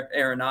teammate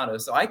Arenado.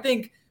 So I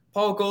think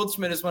Paul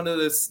Goldschmidt is one of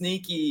those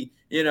sneaky,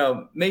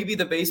 maybe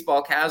the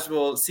baseball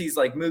casual sees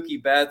like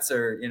Mookie Betts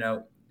or,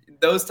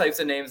 those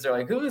types of names. They're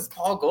like, who is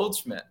Paul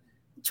Goldschmidt?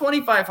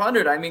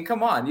 2,500. I mean,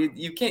 come on.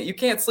 You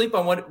can't sleep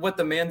on what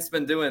the man's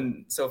been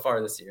doing so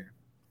far this year.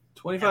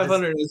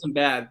 2,500 isn't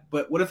bad,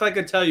 but what if I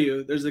could tell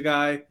you there's a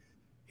guy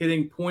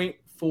hitting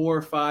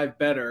 0.45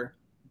 better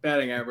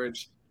batting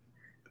average,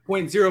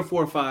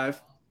 0.045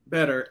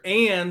 better,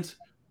 and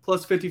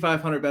plus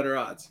 5,500 better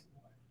odds?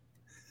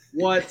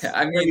 What?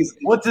 I mean,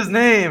 what's his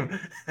name?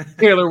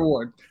 Taylor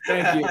Ward.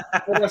 Thank you.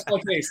 That's my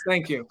face.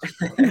 Thank you.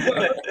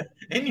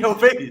 In your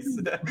face.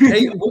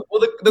 Hey, well,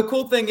 the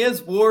cool thing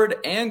is Ward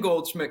and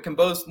Goldschmidt can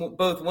both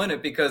win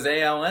it because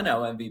AL and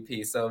NL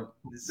MVP. So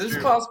there's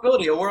a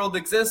possibility a world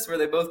exists where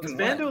they both can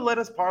win. FanDuel let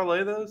us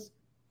parlay those?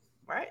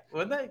 Right?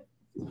 Would they?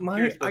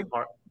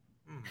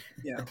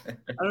 Yeah.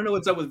 I don't know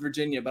what's up with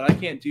Virginia, but I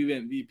can't do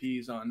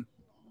MVPs on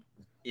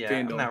Yeah,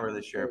 FanDuel. I'm not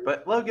really sure.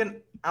 But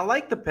Logan, I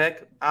like the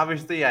pick.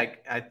 Obviously,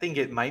 I think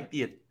it might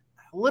be a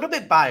little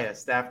bit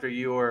biased after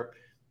you were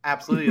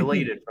absolutely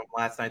elated from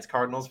last night's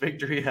Cardinals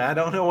victory. I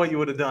don't know what you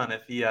would have done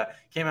if he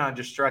came out and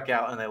just struck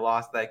out and they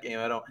lost that game.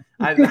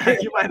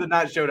 You might have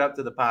not showed up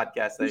to the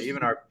podcast,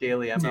 even our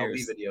daily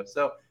MLB video.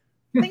 So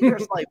I think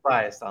there's slight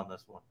bias on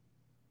this one.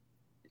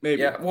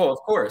 Maybe. Yeah, well, of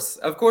course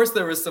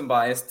there was some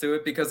bias to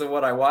it because of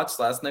what I watched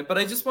last night. But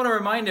I just want to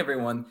remind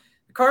everyone,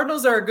 the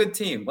Cardinals are a good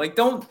team. Like,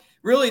 don't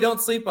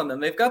sleep on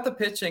them. They've got the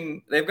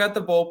pitching, they've got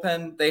the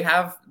bullpen, they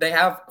have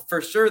for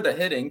sure the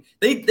hitting.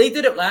 They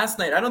did it last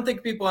night. I don't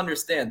think people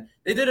understand.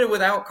 They did it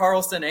without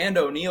Carlson and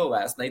O'Neill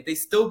last night. They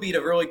still beat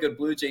a really good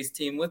Blue Jays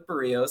team with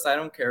Barrios. I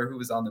don't care who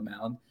was on the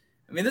mound.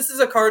 I mean, this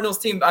is a Cardinals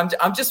team.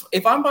 I'm just,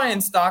 if I'm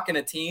buying stock in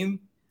a team,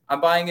 I'm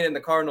buying it in the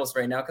Cardinals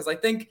right now because I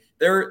think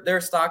their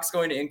stock's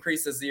going to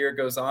increase as the year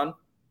goes on.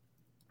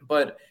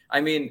 But I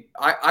mean,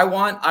 I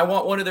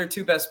want one of their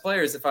two best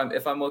players if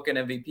I'm looking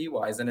MVP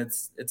wise, and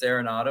it's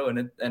Arenado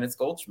and it's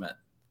Goldschmidt.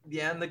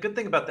 Yeah, and the good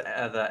thing about the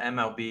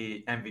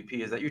MLB MVP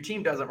is that your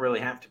team doesn't really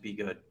have to be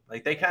good.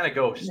 Like they kind of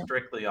go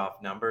strictly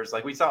off numbers.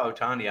 Like we saw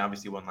Ohtani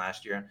obviously won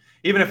last year.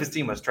 Even if his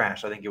team was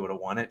trash, I think he would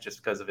have won it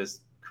just because of his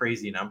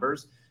crazy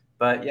numbers.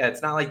 But yeah,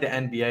 it's not like the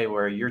NBA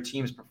where your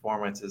team's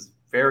performance is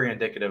very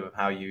indicative of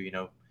how you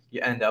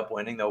end up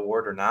winning the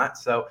award or not.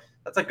 So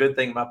that's a good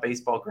thing about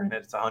baseball.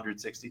 Granted, it's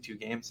 162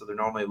 games, so they're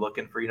normally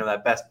looking for,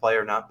 that best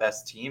player, not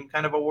best team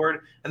kind of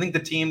award. I think the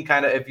team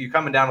kind of, if you're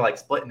coming down to like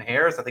splitting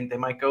hairs, I think they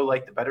might go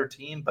like the better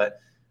team,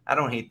 but I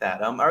don't hate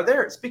that.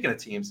 Speaking of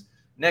teams,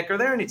 Nick, are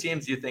there any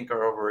teams you think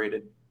are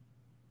overrated?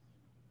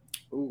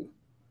 Ooh.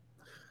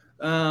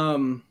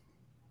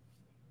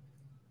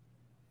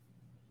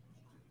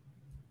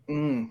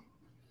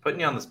 Putting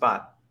you on the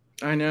spot.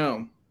 I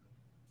know.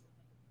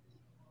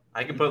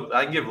 I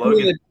can give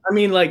Logan. I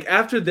mean, like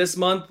after this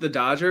month, the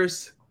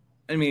Dodgers.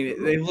 I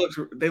mean, they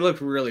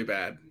looked really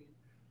bad.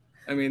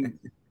 I mean,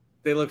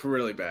 they look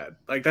really bad.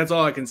 Like that's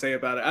all I can say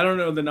about it. I don't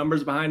know the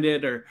numbers behind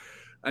it or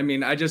I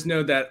mean, I just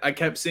know that I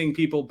kept seeing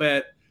people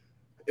bet.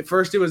 At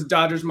first, it was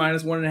Dodgers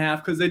 -1.5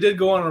 because they did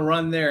go on a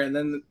run there, and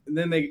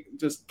then they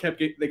just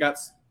they got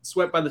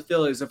swept by the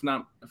Phillies, if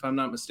I'm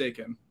not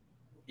mistaken.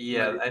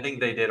 Yeah, I think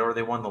they did, or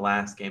they won the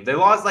last game. They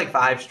lost like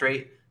 5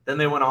 straight. Then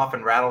they went off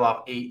and rattled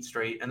off 8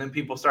 straight, and then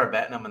people started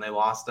betting them, and they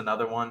lost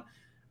another one.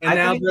 And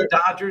I think the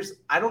Dodgers.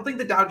 I don't think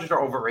the Dodgers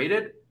are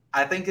overrated.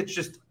 I think it's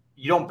just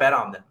you don't bet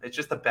on them. It's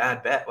just a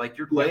bad bet. Like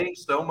you're laying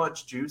so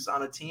much juice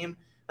on a team.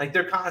 Like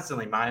they're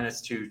constantly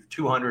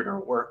 -200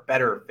 or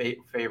better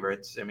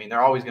favorites. I mean,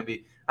 they're always going to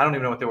be. I don't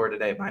even know what they were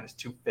today.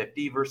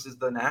 -250 versus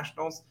the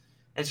Nationals.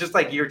 It's just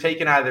like you're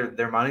taking either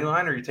their money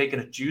line or you're taking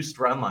a juiced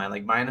run line,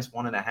 like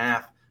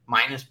 -1.5,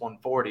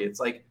 -140. It's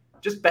like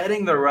just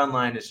betting the run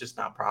line is just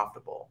not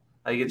profitable.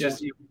 Like it's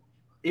just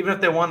even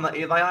if they won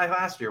like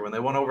last year when they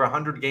won over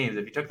 100 games,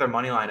 if you took their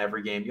money line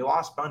every game, you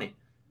lost money,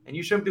 and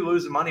you shouldn't be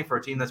losing money for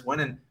a team that's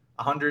winning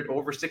 100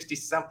 over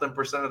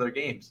 60-something% of their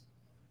games.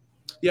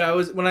 Yeah,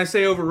 when I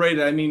say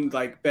overrated, I mean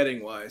like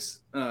betting wise.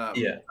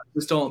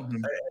 Just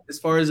don't as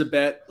far as a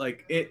bet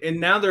like and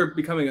now they're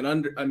becoming an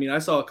under. I mean, I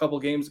saw a couple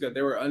games ago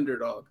they were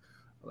underdog.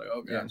 I'm like,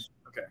 oh gosh,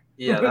 okay,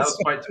 yeah, that was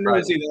quite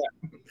surprising.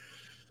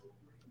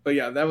 But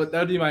yeah, that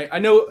would be my. I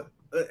know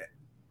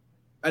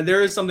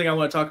there is something I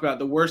want to talk about.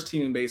 The worst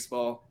team in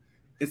baseball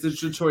is the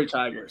Detroit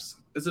Tigers.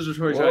 It's the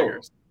Detroit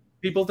Tigers.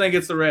 People think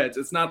it's the Reds.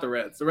 It's not the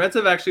Reds. The Reds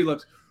have actually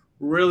looked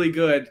really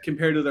good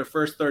compared to their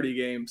first 30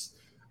 games.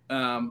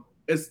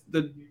 It's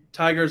the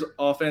Tigers'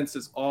 offense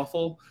is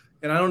awful,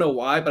 and I don't know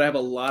why, but I have a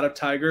lot of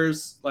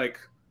Tigers like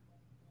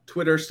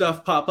Twitter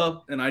stuff pop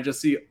up, and I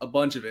just see a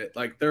bunch of it.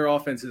 Like their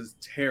offense is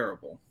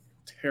terrible.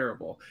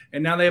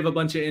 And now they have a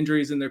bunch of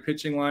injuries in their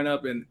pitching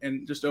lineup,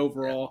 and just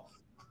overall,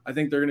 I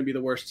think they're going to be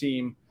the worst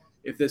team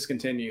if this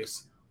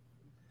continues.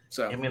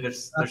 So I mean, they're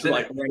sitting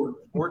like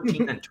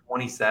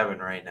 14-27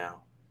 right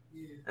now,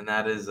 and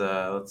that is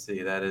let's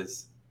see, that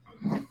is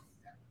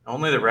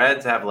only the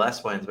Reds have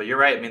less wins. But you're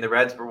right. I mean, the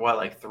Reds were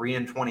like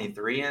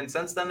 3-23, and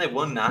since then they've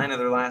won 9 of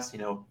their last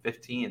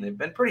 15. They've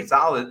been pretty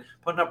solid,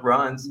 putting up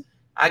runs.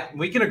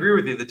 We can agree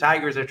with you. The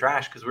Tigers are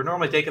trash because we're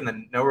normally taking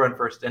the no-run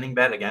first inning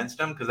bet against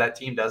them because that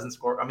team doesn't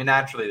score. I mean,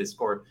 naturally they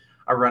scored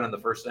a run in the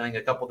first inning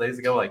a couple days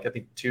ago, like I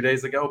think 2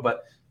 days ago.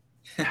 But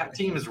that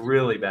team is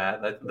really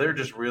bad. They're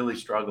just really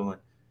struggling.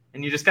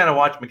 And you just kind of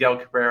watch Miguel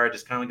Cabrera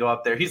just kind of go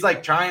up there. He's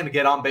like trying to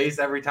get on base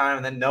every time,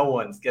 and then no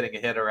one's getting a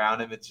hit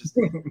around him. It's just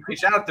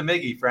shout out to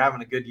Miggy for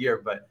having a good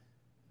year, but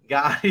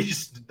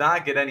guys did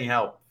not get any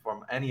help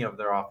from any of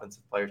their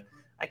offensive players.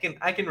 I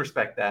can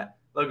respect that.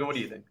 Logan, what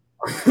do you think?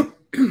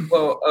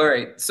 Well, all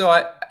right. So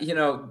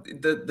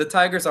the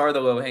Tigers are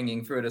the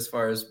low-hanging fruit as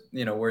far as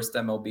worst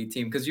MLB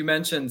team, because you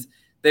mentioned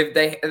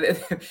they're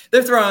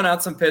throwing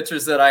out some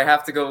pitchers that I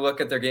have to go look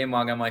at their game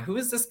log. I'm like, who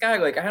is this guy?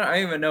 Like I don't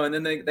even know. And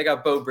then they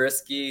got Bo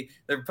Brisky.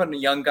 They're putting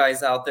young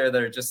guys out there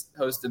that are just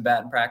hosting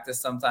batting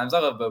practice sometimes. I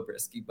love Bo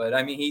Brisky, but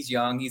I mean he's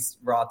young, he's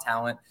raw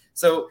talent.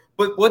 So,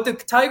 but what the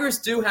Tigers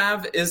do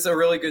have is a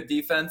really good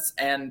defense,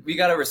 and we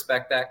got to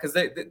respect that because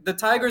the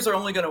Tigers are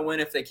only going to win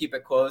if they keep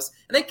it close,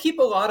 and they keep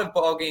a lot of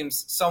ball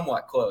games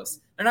somewhat close.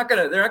 They're not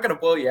gonna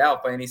blow you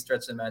out by any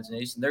stretch of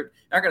imagination. They're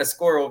not going to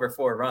score over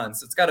 4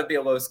 runs. It's got to be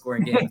a low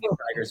scoring game. The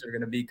Tigers are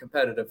going to be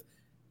competitive.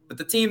 But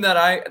the team that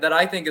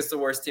I think is the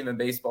worst team in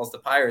baseball is the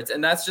Pirates,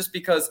 and that's just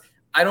because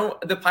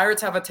the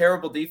Pirates have a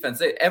terrible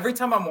defense. Every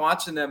time I'm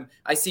watching them,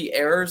 I see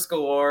errors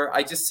galore.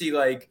 I just see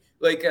like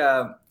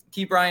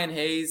Key Brian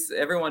Hayes,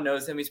 everyone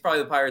knows him. He's probably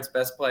the Pirates'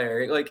 best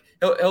player. Like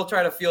he'll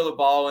try to feel the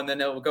ball and then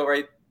he'll go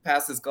right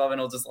past his glove and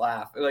he'll just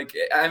laugh. Like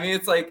I mean,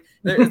 it's like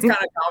it's kind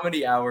of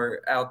comedy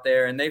hour out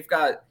there, and they've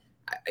got,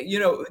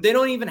 they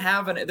don't even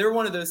have they're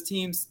one of those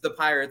teams, the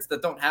Pirates,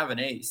 that don't have an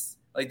ace.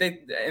 Like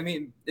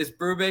is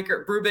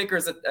Brubaker?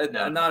 Brubaker's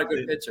not a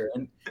good pitcher,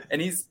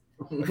 and he's.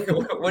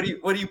 What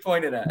are you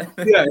pointing at?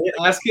 Yeah,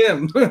 ask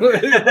him.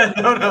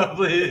 No,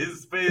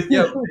 please.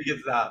 Yeah.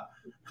 Stop.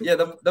 Yeah,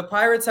 the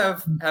Pirates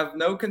have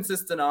no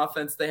consistent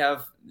offense. They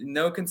have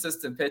no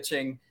consistent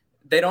pitching.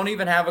 They don't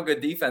even have a good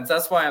defense.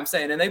 That's why I'm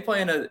saying. And they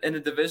play in a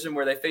division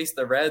where they face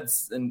the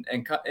Reds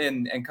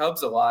and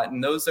Cubs a lot.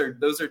 And those are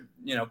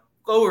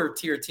lower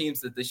tier teams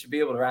that they should be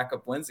able to rack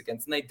up wins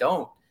against, and they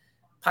don't.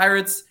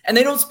 Pirates, and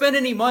they don't spend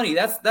any money.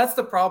 That's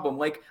the problem.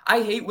 Like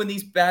I hate when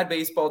these bad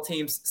baseball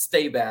teams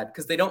stay bad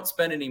because they don't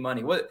spend any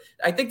money.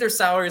 I think their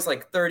salary is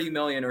like $30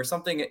 million or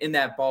something in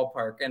that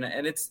ballpark, and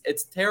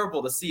it's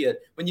terrible to see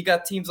it when you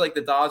got teams like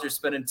the Dodgers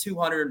spending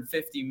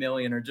 $250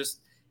 million or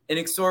just an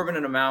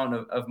exorbitant amount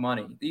of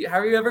money. How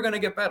are you ever going to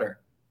get better?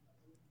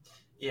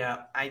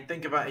 Yeah, I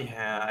think about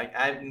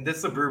this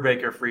is a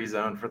Brubaker free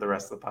zone for the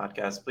rest of the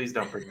podcast. Please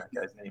don't bring that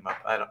guy's name up.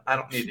 I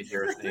don't need to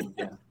hear his name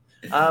again.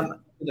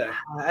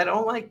 I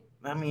don't like.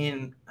 I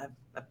mean,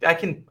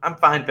 I'm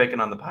fine picking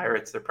on the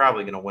Pirates. They're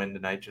probably going to win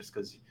tonight just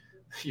because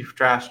you've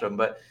trashed them.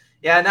 But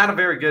yeah, not a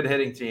very good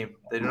hitting team.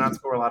 They do not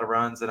score a lot of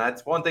runs, and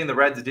that's one thing the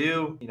Reds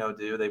do.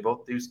 They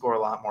both do score a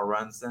lot more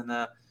runs than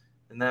them.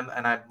 And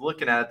I'm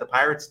looking at it. The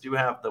Pirates do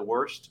have the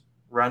worst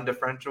run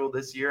differential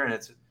this year, and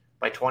it's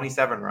by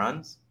 27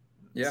 runs.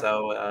 Yeah.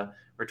 So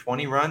we're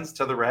 20 runs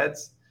to the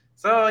Reds.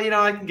 So,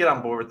 I can get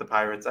on board with the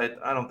Pirates.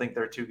 I don't think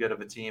they're too good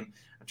of a team.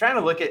 I'm trying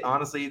to look at,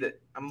 honestly,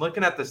 I'm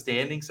looking at the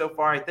standings so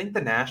far. I think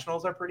the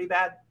Nationals are pretty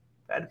bad.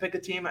 If I had to pick a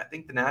team, I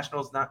think the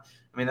Nationals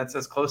that's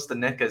as close to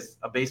Nick as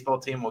a baseball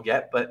team will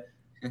get. But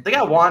they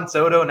got Juan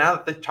Soto. Now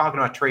that they're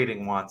talking about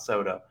trading Juan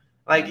Soto.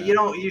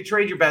 You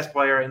trade your best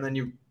player and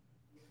then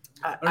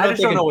I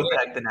just don't know what the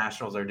heck the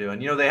Nationals are doing.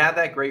 They had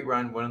that great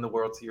run winning the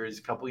World Series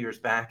a couple years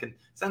back. And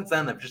since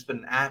then, they've just been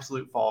an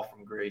absolute fall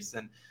from grace.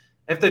 And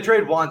if they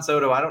trade Juan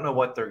Soto, I don't know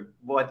what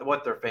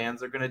their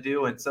fans are going to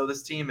do. And so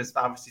this team has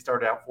obviously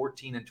started out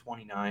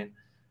 14-29,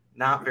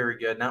 not very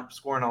good, not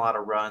scoring a lot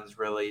of runs,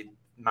 really.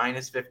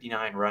 Minus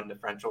 59 run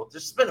differential.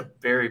 Just been a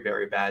very,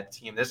 very bad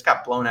team. This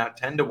got blown out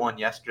 10-1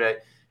 yesterday.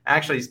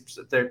 Actually,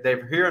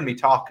 they're hearing me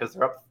talk because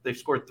they've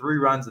scored 3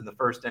 runs in the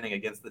first inning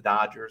against the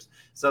Dodgers.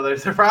 So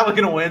they're probably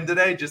going to win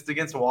today just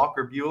against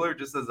Walker Buehler.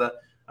 Just as all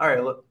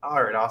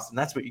right, Austin,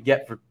 that's what you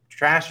get for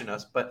trashing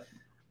us. But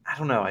I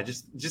don't know. I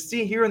just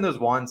hearing those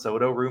Juan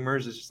Soto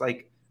rumors is just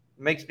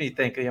makes me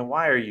think,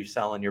 why are you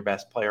selling your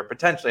best player?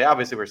 Potentially,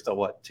 obviously, we're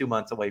still 2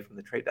 months away from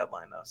the trade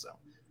deadline though, so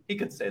he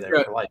could stay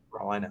there for life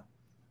for all I know.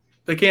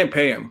 They can't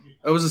pay him.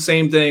 It was the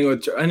same thing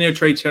with. I know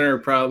Trey Turner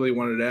probably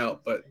wanted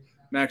out, but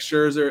Max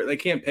Scherzer, they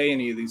can't pay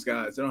any of these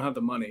guys. They don't have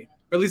the money,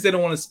 or at least they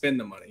don't want to spend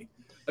the money.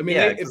 I mean,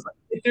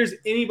 if there's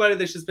anybody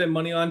they should spend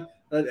money on,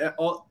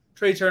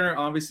 Trey Turner,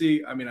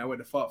 obviously. I mean, I would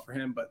have fought for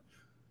him, but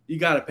you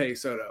got to pay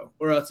Soto,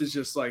 or else it's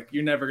just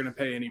you're never going to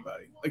pay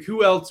anybody.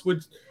 Who else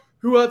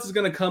is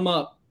going to come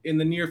up in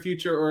the near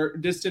future or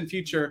distant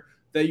future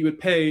that you would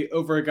pay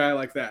over a guy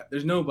like that?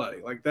 There's nobody.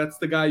 That's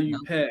the guy you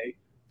pay.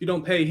 If you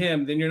don't pay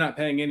him, then you're not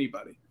paying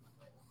anybody.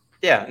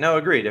 Yeah, no,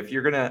 agreed. If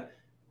you're gonna,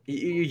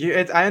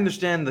 I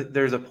understand that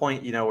there's a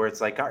point, where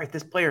it's all right,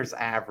 this player's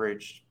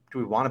average. Do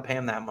we want to pay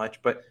him that much?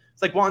 But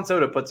it's Juan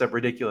Soto puts up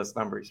ridiculous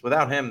numbers.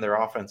 Without him,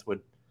 their offense would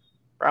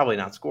probably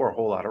not score a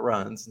whole lot of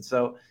runs. And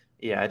so,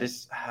 yeah,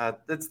 it's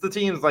the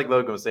teams like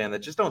Logan was saying that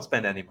just don't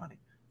spend any money.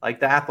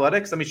 The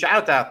Athletics. I mean, shout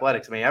out to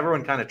Athletics. I mean,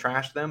 everyone kind of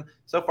trashed them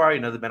so far.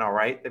 They've been all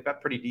right. They've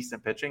got pretty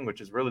decent pitching,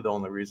 which is really the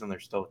only reason they're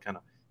still kind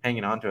of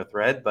hanging on to a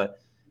thread. But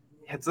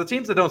it's the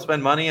teams that don't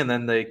spend money, and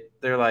then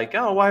they're like,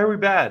 oh, why are we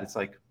bad? It's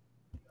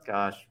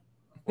gosh,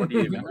 what do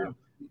you even do?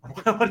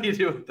 What do you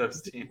do with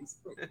those teams?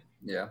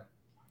 Yeah.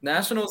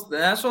 The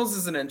Nationals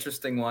is an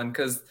interesting one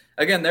because,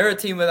 again, they're a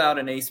team without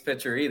an ace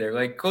pitcher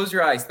either. Close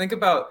your eyes. Think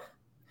about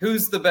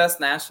who's the best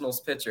Nationals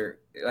pitcher.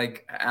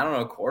 I don't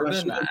know,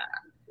 Corbin?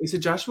 Is it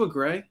Joshua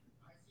Gray?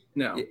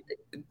 No.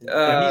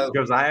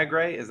 Josiah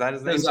Gray? Is that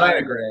his name?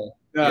 Josiah Gray.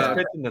 He's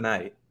pitching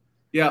tonight.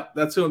 Yeah,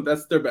 that's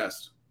their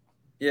best.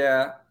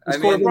 Yeah.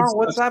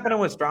 What's happening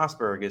with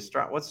Strasburg?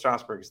 What's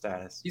Strasburg's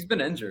status? He's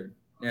been injured.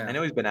 Yeah. I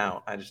know he's been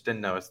out. I just didn't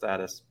know his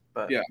status.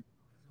 But yeah,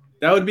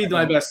 that would be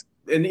my best.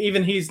 And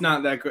even he's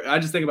not that good. I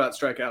just think about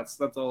strikeouts.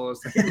 That's all I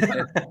was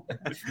thinking.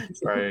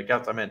 Sorry,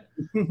 counts I'm in.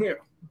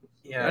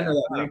 Yeah. I know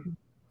that.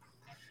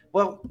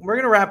 Well, we're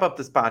going to wrap up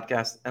this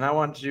podcast, and I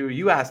want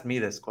you asked me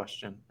this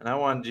question, and I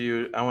wanted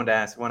to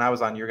ask when I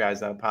was on your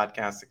guys'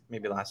 podcast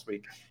maybe last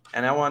week,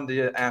 and I wanted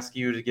to ask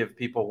you to give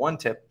people one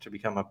tip to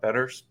become a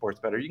better sports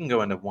bettor. You can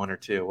go into one or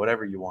two,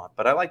 whatever you want,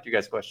 but I liked your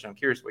guys' question. I'm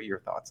curious what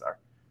your thoughts are.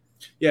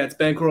 Yeah, it's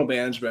bankroll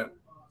management.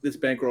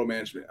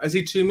 I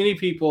see too many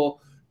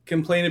people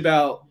complain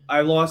about,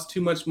 I lost too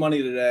much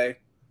money today.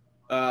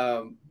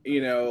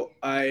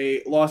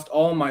 I lost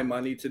all my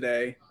money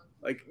today.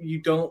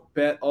 You don't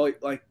bet all,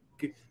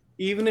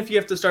 even if you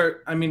have to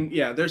start,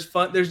 there's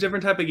fun. There's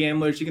different type of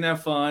gamblers. You can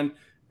have fun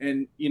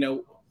and,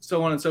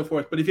 so on and so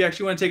forth. But if you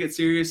actually want to take it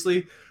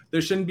seriously,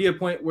 there shouldn't be a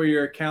point where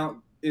your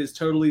account is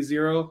totally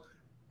zero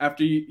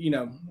after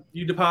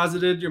you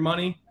deposited your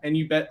money and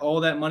you bet all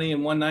that money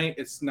in one night.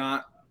 It's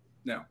not,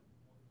 no.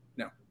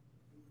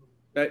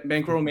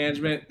 Bankroll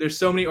management. There's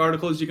so many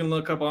articles you can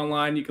look up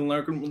online. You can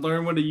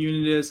learn what a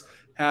unit is,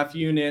 half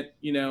unit,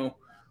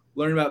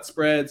 learn about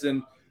spreads.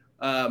 And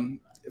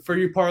for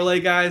your parlay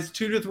guys,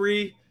 2 to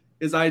 3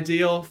 is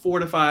ideal, 4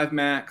 to 5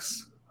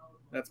 max.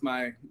 That's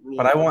my rule.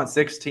 But I want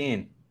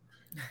 16.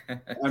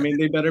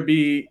 They better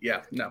be,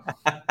 no.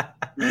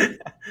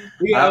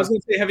 I was going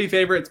to say heavy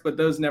favorites, but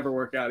those never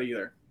work out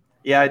either.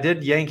 Yeah, I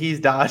did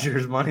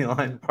Yankees-Dodgers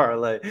moneyline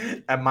parlay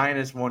at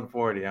minus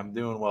 140. I'm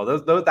doing well.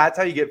 Those that's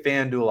how you get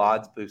FanDuel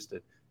odds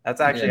boosted.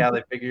 That's actually how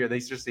they figure. They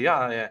just see,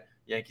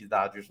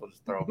 Yankees-Dodgers, we'll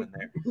just throw them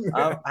in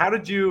there. How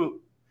did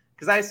you –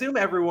 because I assume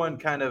everyone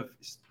kind of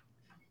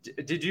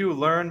 – did you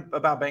learn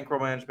about bankroll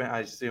management,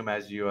 I assume,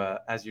 as you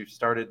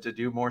started to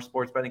do more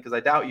sports betting? Because I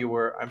doubt you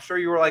were – I'm sure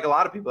you were like a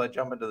lot of people that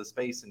jump into the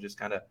space and just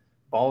kind of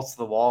balls to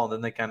the wall, and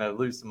then they kind of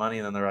lose some money,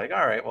 and then they're like,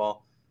 all right,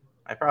 well –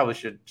 I probably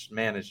should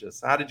manage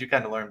this. How did you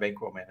kind of learn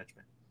bankroll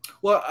management?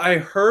 Well, I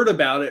heard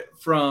about it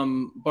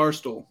from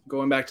Barstool,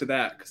 going back to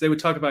that, because they would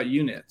talk about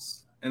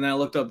units, and I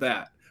looked up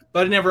that.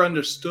 But I never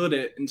understood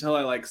it until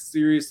I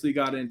seriously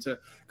got into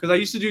 – because I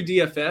used to do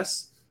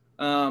DFS.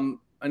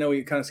 I know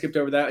we kind of skipped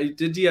over that. I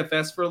did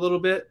DFS for a little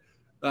bit,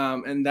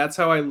 and that's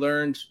how I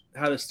learned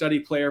how to study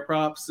player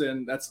props,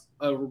 and that's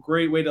a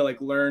great way to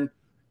learn,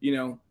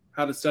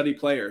 how to study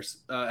players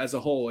as a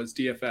whole as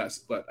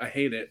DFS, but I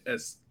hate it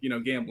as,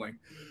 gambling.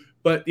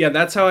 But yeah,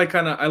 that's how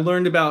I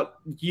learned about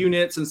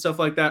units and stuff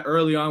like that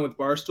early on with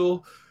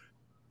Barstool,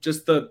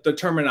 just the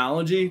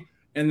terminology.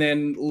 And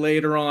then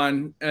later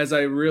on, as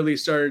I really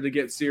started to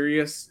get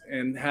serious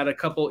and had a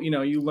couple,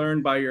 you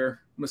learn by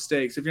your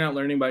mistakes. If you're not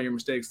learning by your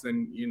mistakes,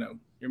 then,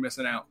 you're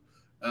missing out.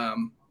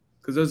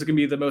 Because those can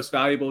be the most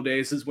valuable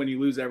days is when you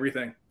lose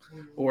everything,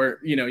 or,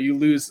 you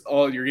lose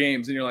all your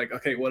games and you're like,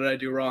 okay, what did I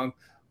do wrong?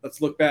 Let's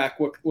look back.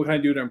 What can I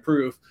do to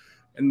improve?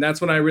 And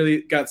that's when I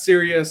really got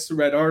serious,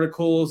 read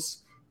articles,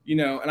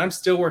 and I'm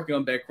still working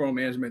on bankroll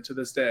management to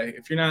this day.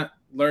 If you're not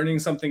learning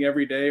something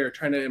every day or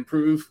trying to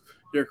improve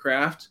your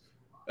craft,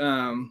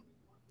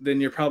 then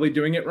you're probably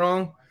doing it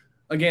wrong.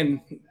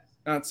 Again,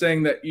 not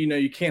saying that,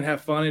 you can't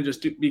have fun and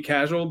just be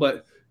casual,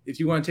 but if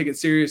you want to take it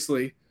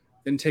seriously,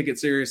 then take it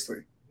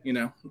seriously,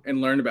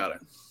 and learn about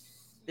it.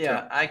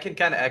 Yeah, I can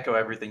kind of echo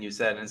everything you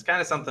said. And it's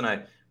kind of something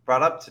I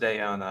brought up today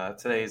on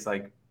today's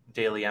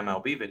daily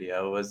MLB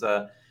video was,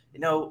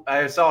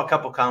 I saw a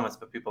couple comments,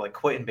 but people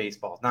quitting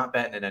baseball, not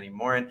betting it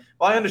anymore. And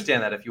I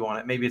understand that if you want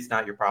it, maybe it's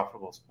not your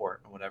profitable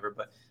sport or whatever,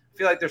 but I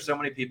feel like there's so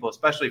many people,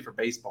 especially for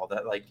baseball,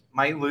 that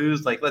might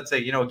lose. Let's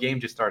say, a game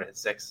just started at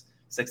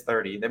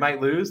 6:30. They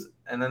might lose,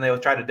 and then they'll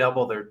try to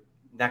double their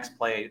next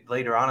play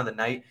later on in the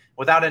night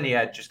without any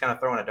edge, just kind of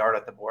throwing a dart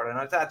at the board.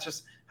 And that's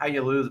just how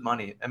you lose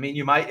money. I mean,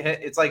 you might hit,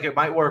 it's it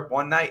might work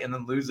one night and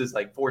then loses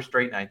 4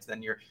 straight nights.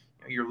 Then you're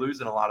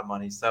losing a lot of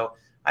money. So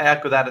I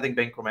echo that. I think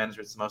bankroll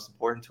management is the most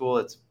important tool.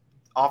 It's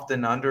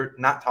often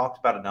not talked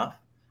about enough.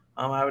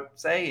 I would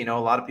say, a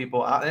lot of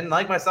people, and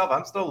like myself,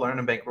 I'm still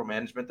learning bankroll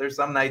management. There's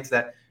some nights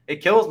that it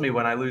kills me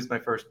when I lose my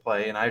first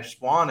play and I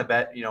just want to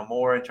bet,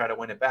 more and try to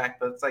win it back.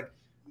 But it's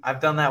I've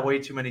done that way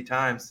too many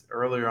times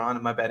earlier on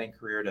in my betting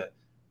career to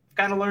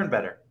kind of learn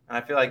better. And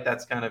I feel like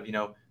that's kind of,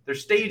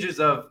 there's stages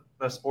of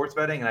sports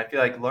betting. And I feel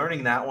like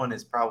learning that one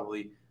is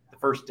probably the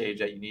first stage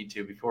that you need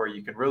to before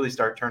you can really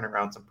start turning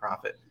around some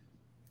profit.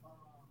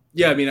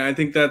 Yeah, I mean, I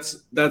think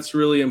that's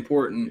really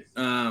important.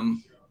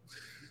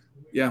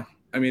 Yeah,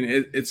 I mean,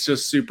 it's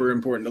just super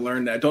important to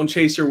learn that. Don't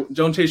chase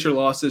your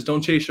losses.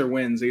 Don't chase your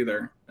wins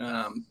either.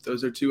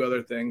 Those are two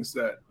other things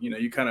that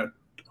you kind of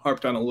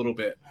harped on a little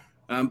bit.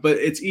 But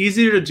it's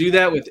easier to do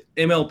that with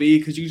MLB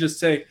because you just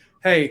say,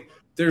 hey,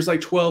 there's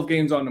 12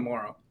 games on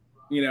tomorrow.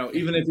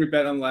 Even if you're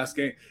betting on the last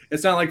game,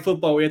 it's not like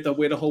football. We have to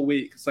wait a whole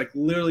week. It's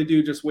literally,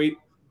 dude, just wait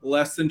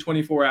less than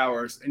 24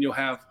 hours and you'll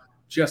have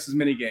just as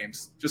many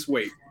games. Just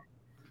wait.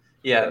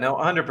 Yeah, no,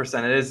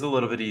 100%. It is a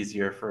little bit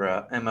easier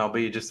for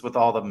MLB just with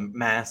all the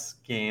mass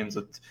games.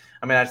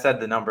 I said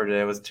the number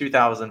today was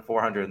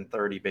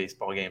 2,430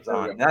 baseball games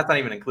on. That's not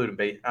even including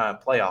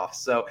playoffs.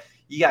 So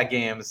you got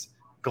games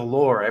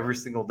galore every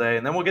single day.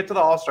 And then we'll get to the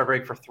All-Star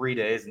break for 3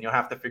 days, and you'll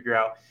have to figure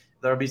out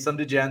there'll be some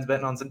degens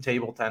betting on some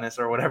table tennis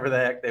or whatever the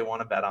heck they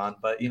want to bet on.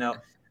 But,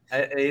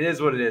 it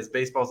is what it is.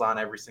 Baseball's on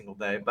every single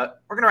day.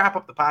 But we're going to wrap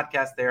up the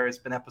podcast there. It's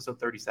been episode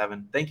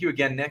 37. Thank you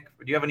again, Nick.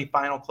 Do you have any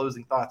final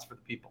closing thoughts for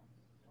the people?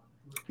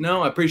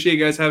 No, I appreciate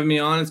you guys having me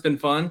on. It's been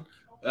fun.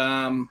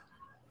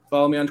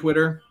 Follow me on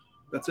Twitter.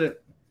 That's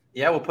it.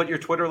 Yeah, we'll put your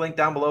Twitter link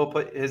down below.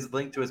 Put his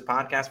link to his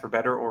podcast for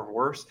better or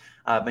worse.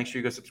 Make sure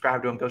you go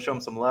subscribe to him. Go show him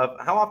some love.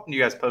 How often do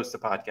you guys post a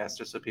podcast,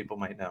 just so people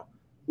might know?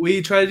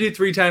 We try to do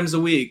 3 times a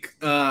week.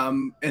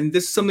 And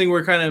this is something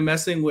we're kind of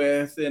messing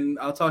with, and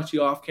I'll talk to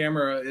you off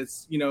camera.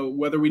 It's,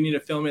 whether we need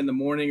to film it in the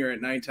morning or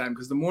at nighttime,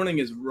 because the morning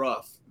is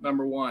rough,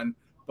 number one.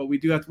 But we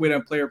do have to wait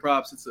on player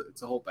props.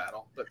 It's a whole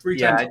battle. But 3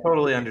 times. Yeah, I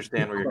totally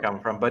understand where you're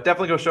coming from. But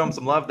definitely go show them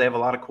some love. They have a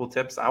lot of cool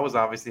tips. I was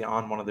obviously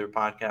on one of their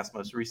podcasts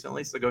most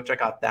recently, so go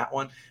check out that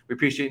one. We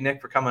appreciate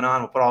Nick for coming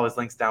on. We'll put all his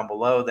links down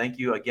below. Thank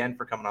you again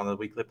for coming on the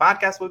weekly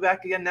podcast. We'll be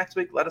back again next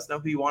week. Let us know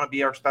who you want to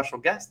be our special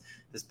guest.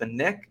 This has been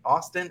Nick,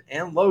 Austin,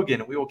 and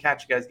Logan. We will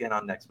catch you guys again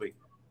on next week.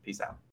 Peace out.